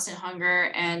expressing constant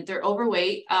hunger and they're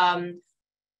overweight,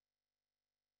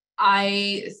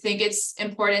 I think it's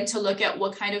important to look at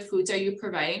what kind of foods are you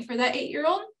providing for that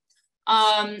 8-year-old.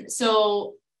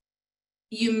 So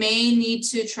you may need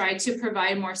to try to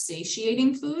provide more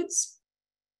satiating foods.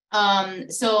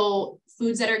 So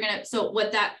foods that are so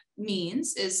what that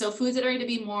means is, so foods that are going to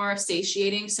be more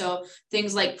satiating. So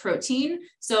things like protein.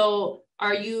 So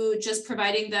are you just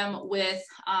providing them with,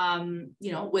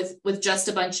 you know, with just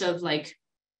a bunch of like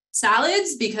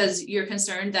salads because you're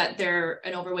concerned that they're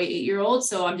an overweight 8-year-old?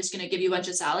 So I'm just going to give you a bunch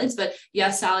of salads, but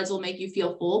yes, salads will make you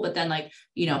feel full, but then like,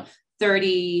 you know,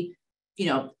 30, you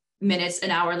know, minutes, an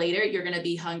hour later, you're going to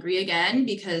be hungry again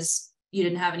because you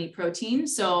didn't have any protein.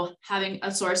 So having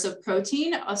a source of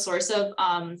protein, a source of,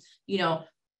 you know,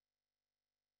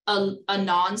 a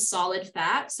non-solid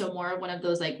fat. So more of one of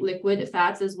those like liquid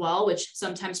fats as well, which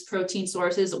sometimes protein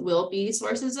sources will be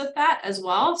sources of fat as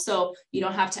well. So you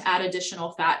don't have to add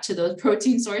additional fat to those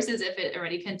protein sources if it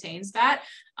already contains fat.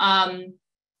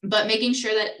 But making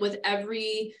sure that with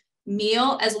every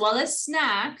meal as well as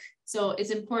snack, so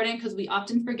it's important because we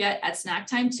often forget at snack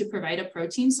time to provide a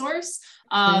protein source.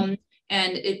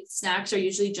 And snacks are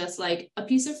usually just like a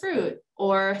piece of fruit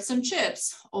or some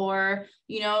chips or,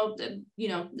 you know,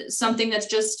 something that's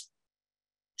just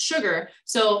sugar.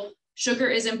 So sugar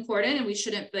is important, and we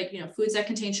shouldn't, like, you know, foods that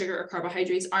contain sugar or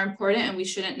carbohydrates are important, and we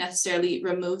shouldn't necessarily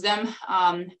remove them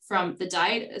from the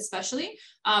diet, especially.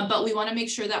 But we want to make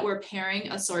sure that we're pairing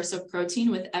a source of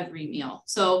protein with every meal.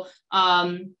 So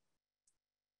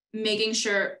making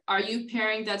sure, are you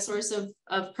pairing that source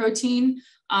of protein?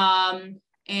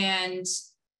 And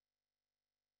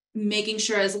making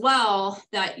sure as well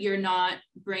that you're not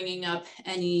bringing up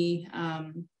any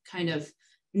kind of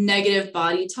negative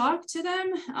body talk to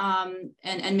them,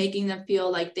 and making them feel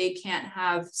like they can't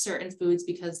have certain foods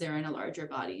because they're in a larger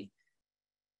body.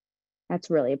 That's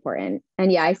really important.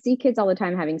 And yeah, I see kids all the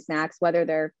time having snacks, whether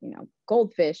they're, you know,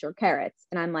 goldfish or carrots.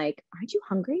 And I'm like, aren't you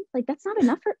hungry? Like, that's not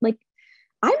enough for, like,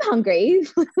 I'm hungry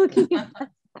looking at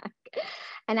that snack.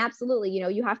 And absolutely, you know,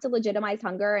 you have to legitimize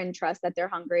hunger and trust that their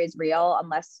hunger is real,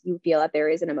 unless you feel that there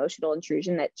is an emotional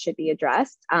intrusion that should be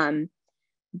addressed.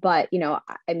 But, you know,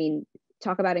 I mean,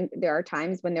 talk about, there are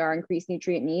times when there are increased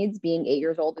nutrient needs. Being 8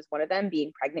 years old is one of them.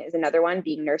 Being pregnant is another one.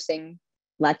 Being nursing,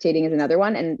 lactating is another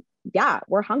one. And yeah,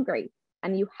 we're hungry.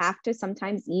 And you have to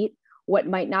sometimes eat what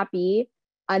might not be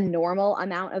a normal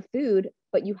amount of food,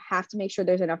 but you have to make sure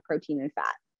there's enough protein and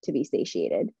fat to be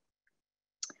satiated.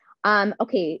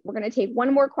 Okay, we're going to take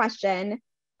one more question,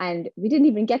 and we didn't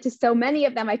even get to so many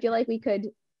of them. I feel like we could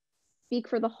speak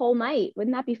for the whole night.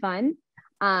 Wouldn't that be fun?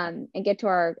 And get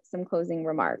to some closing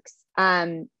remarks.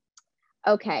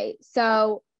 Okay,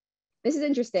 so this is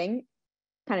interesting,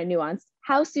 kind of nuanced.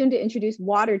 How soon to introduce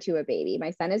water to a baby? My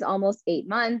son is almost 8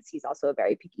 months. He's also a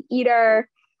very picky eater.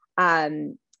 How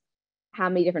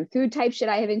many different food types should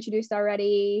I have introduced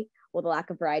already? Will the lack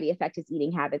of variety affect his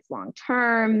eating habits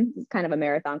long-term? It's kind of a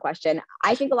marathon question.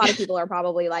 I think a lot of people are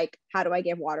probably like, how do I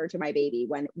give water to my baby?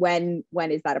 When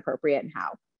is that appropriate and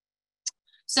how?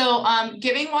 So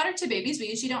giving water to babies, we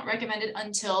usually don't recommend it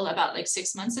until about like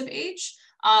 6 months of age.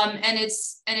 And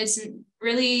it's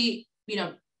really, you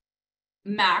know,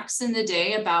 max in the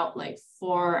day about like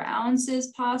 4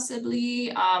 ounces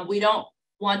possibly. We don't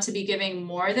want to be giving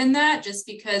more than that, just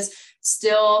because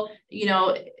still, you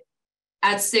know,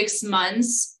 at 6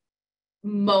 months,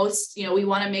 most, you know, we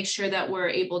want to make sure that we're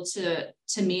able to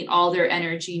meet all their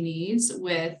energy needs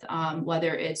with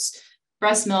whether it's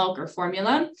breast milk or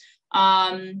formula.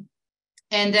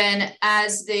 And then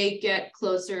as they get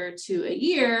closer to a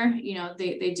year, you know,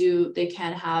 they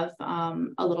can have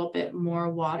a little bit more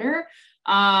water.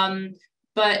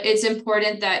 But it's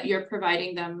important that you're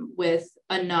providing them with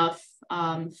enough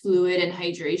fluid and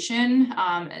hydration,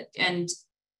 and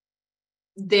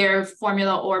their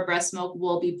formula or breast milk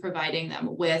will be providing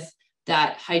them with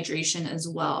that hydration as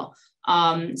well.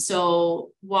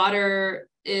 So water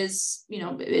is, you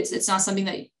know, it's not something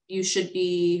that you should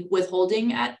be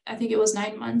withholding at, I think it was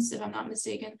 9 months, if I'm not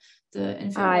mistaken. The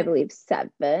infant, I believe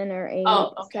 7 or 8.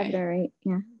 Oh, okay. 7 or 8.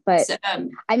 Yeah. But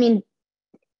I mean,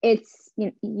 it's,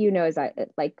 you know, as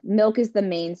like milk is the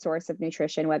main source of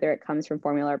nutrition, whether it comes from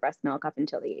formula or breast milk up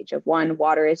until the age of 1.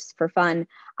 Water is for fun.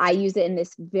 I use it in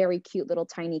this very cute little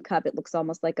tiny cup. It looks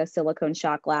almost like a silicone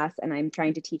shot glass. And I'm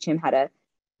trying to teach him how to,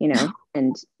 you know,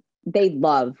 and they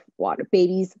love water.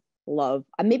 Babies love,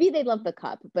 maybe they love the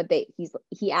cup, but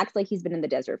he acts like he's been in the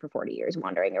desert for 40 years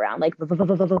wandering around like,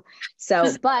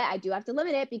 so, but I do have to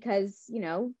limit it because, you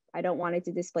know, I don't want it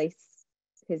to displace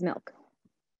his milk.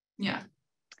 Yeah.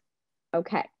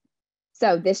 Okay.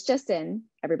 So this just in,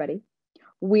 everybody,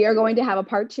 we are going to have a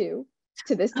part 2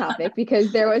 to this topic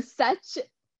because there was such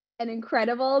an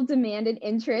incredible demand and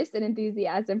interest and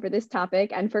enthusiasm for this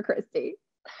topic and for Christy.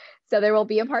 So there will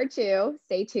be a part 2.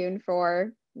 Stay tuned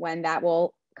for when that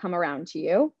will come around to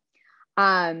you.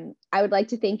 I would like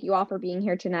to thank you all for being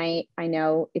here tonight. I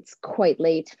know it's quite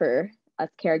late for us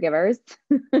caregivers.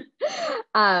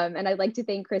 And I'd like to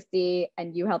thank Christy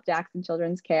and UHealth Jackson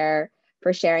Children's Care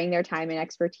for sharing their time and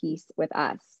expertise with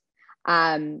us.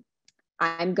 I'm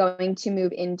going to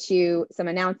move into some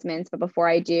announcements, but before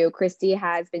I do, Christy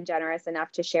has been generous enough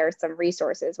to share some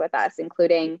resources with us,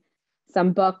 including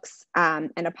some books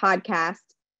and a podcast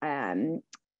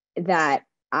that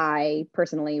I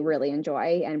personally really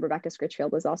enjoy. And Rebecca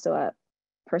Scritchfield was also a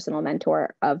personal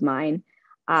mentor of mine.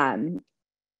 And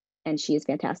she is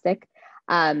fantastic.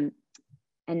 And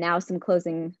now some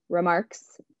closing remarks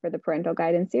for the Parental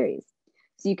Guidance series.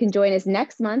 So you can join us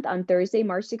next month on Thursday,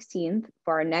 March 16th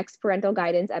for our next Parental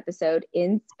Guidance episode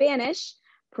in Spanish.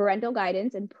 Parental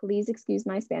Guidance, and please excuse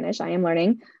my Spanish, I am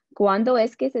learning. ¿Cuándo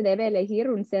es que se debe elegir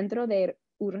un centro de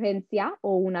urgencia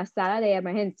o una sala de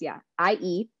emergencia?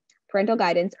 I.e., Parental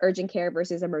Guidance, urgent care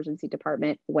versus emergency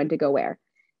department, when to go where.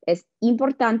 Es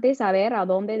importante saber a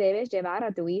dónde debes llevar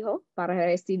a tu hijo para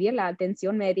recibir la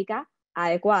atención médica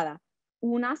adecuada.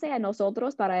 Únase a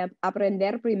nosotros para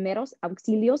aprender primeros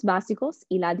auxilios básicos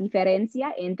y la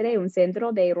diferencia entre un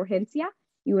centro de urgencia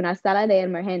y una sala de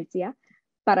emergencia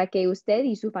para que usted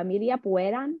y su familia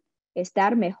puedan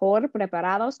estar mejor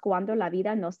preparados cuando la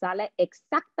vida no sale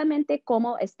exactamente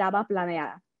como estaba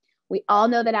planeada. We all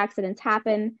know that accidents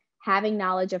happen. Having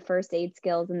knowledge of first aid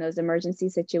skills in those emergency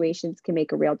situations can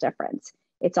make a real difference.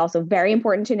 It's also very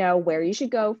important to know where you should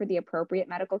go for the appropriate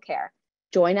medical care.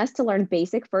 Join us to learn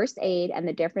basic first aid and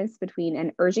the difference between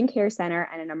an urgent care center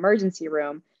and an emergency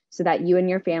room so that you and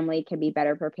your family can be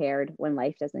better prepared when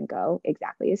life doesn't go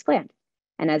exactly as planned.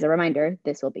 And as a reminder,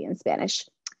 this will be in Spanish.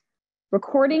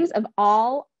 Recordings of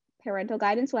all Parental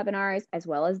Guidance webinars, as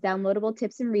well as downloadable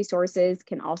tips and resources,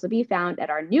 can also be found at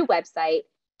our new website,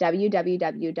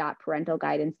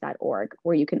 www.parentalguidance.org,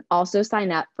 where you can also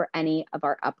sign up for any of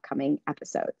our upcoming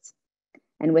episodes.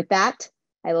 And with that,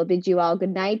 I will bid you all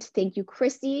good night. Thank you,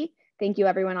 Christy. Thank you,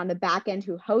 everyone on the back end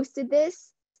who hosted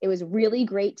this. It was really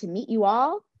great to meet you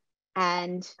all,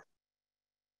 and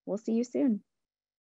we'll see you soon.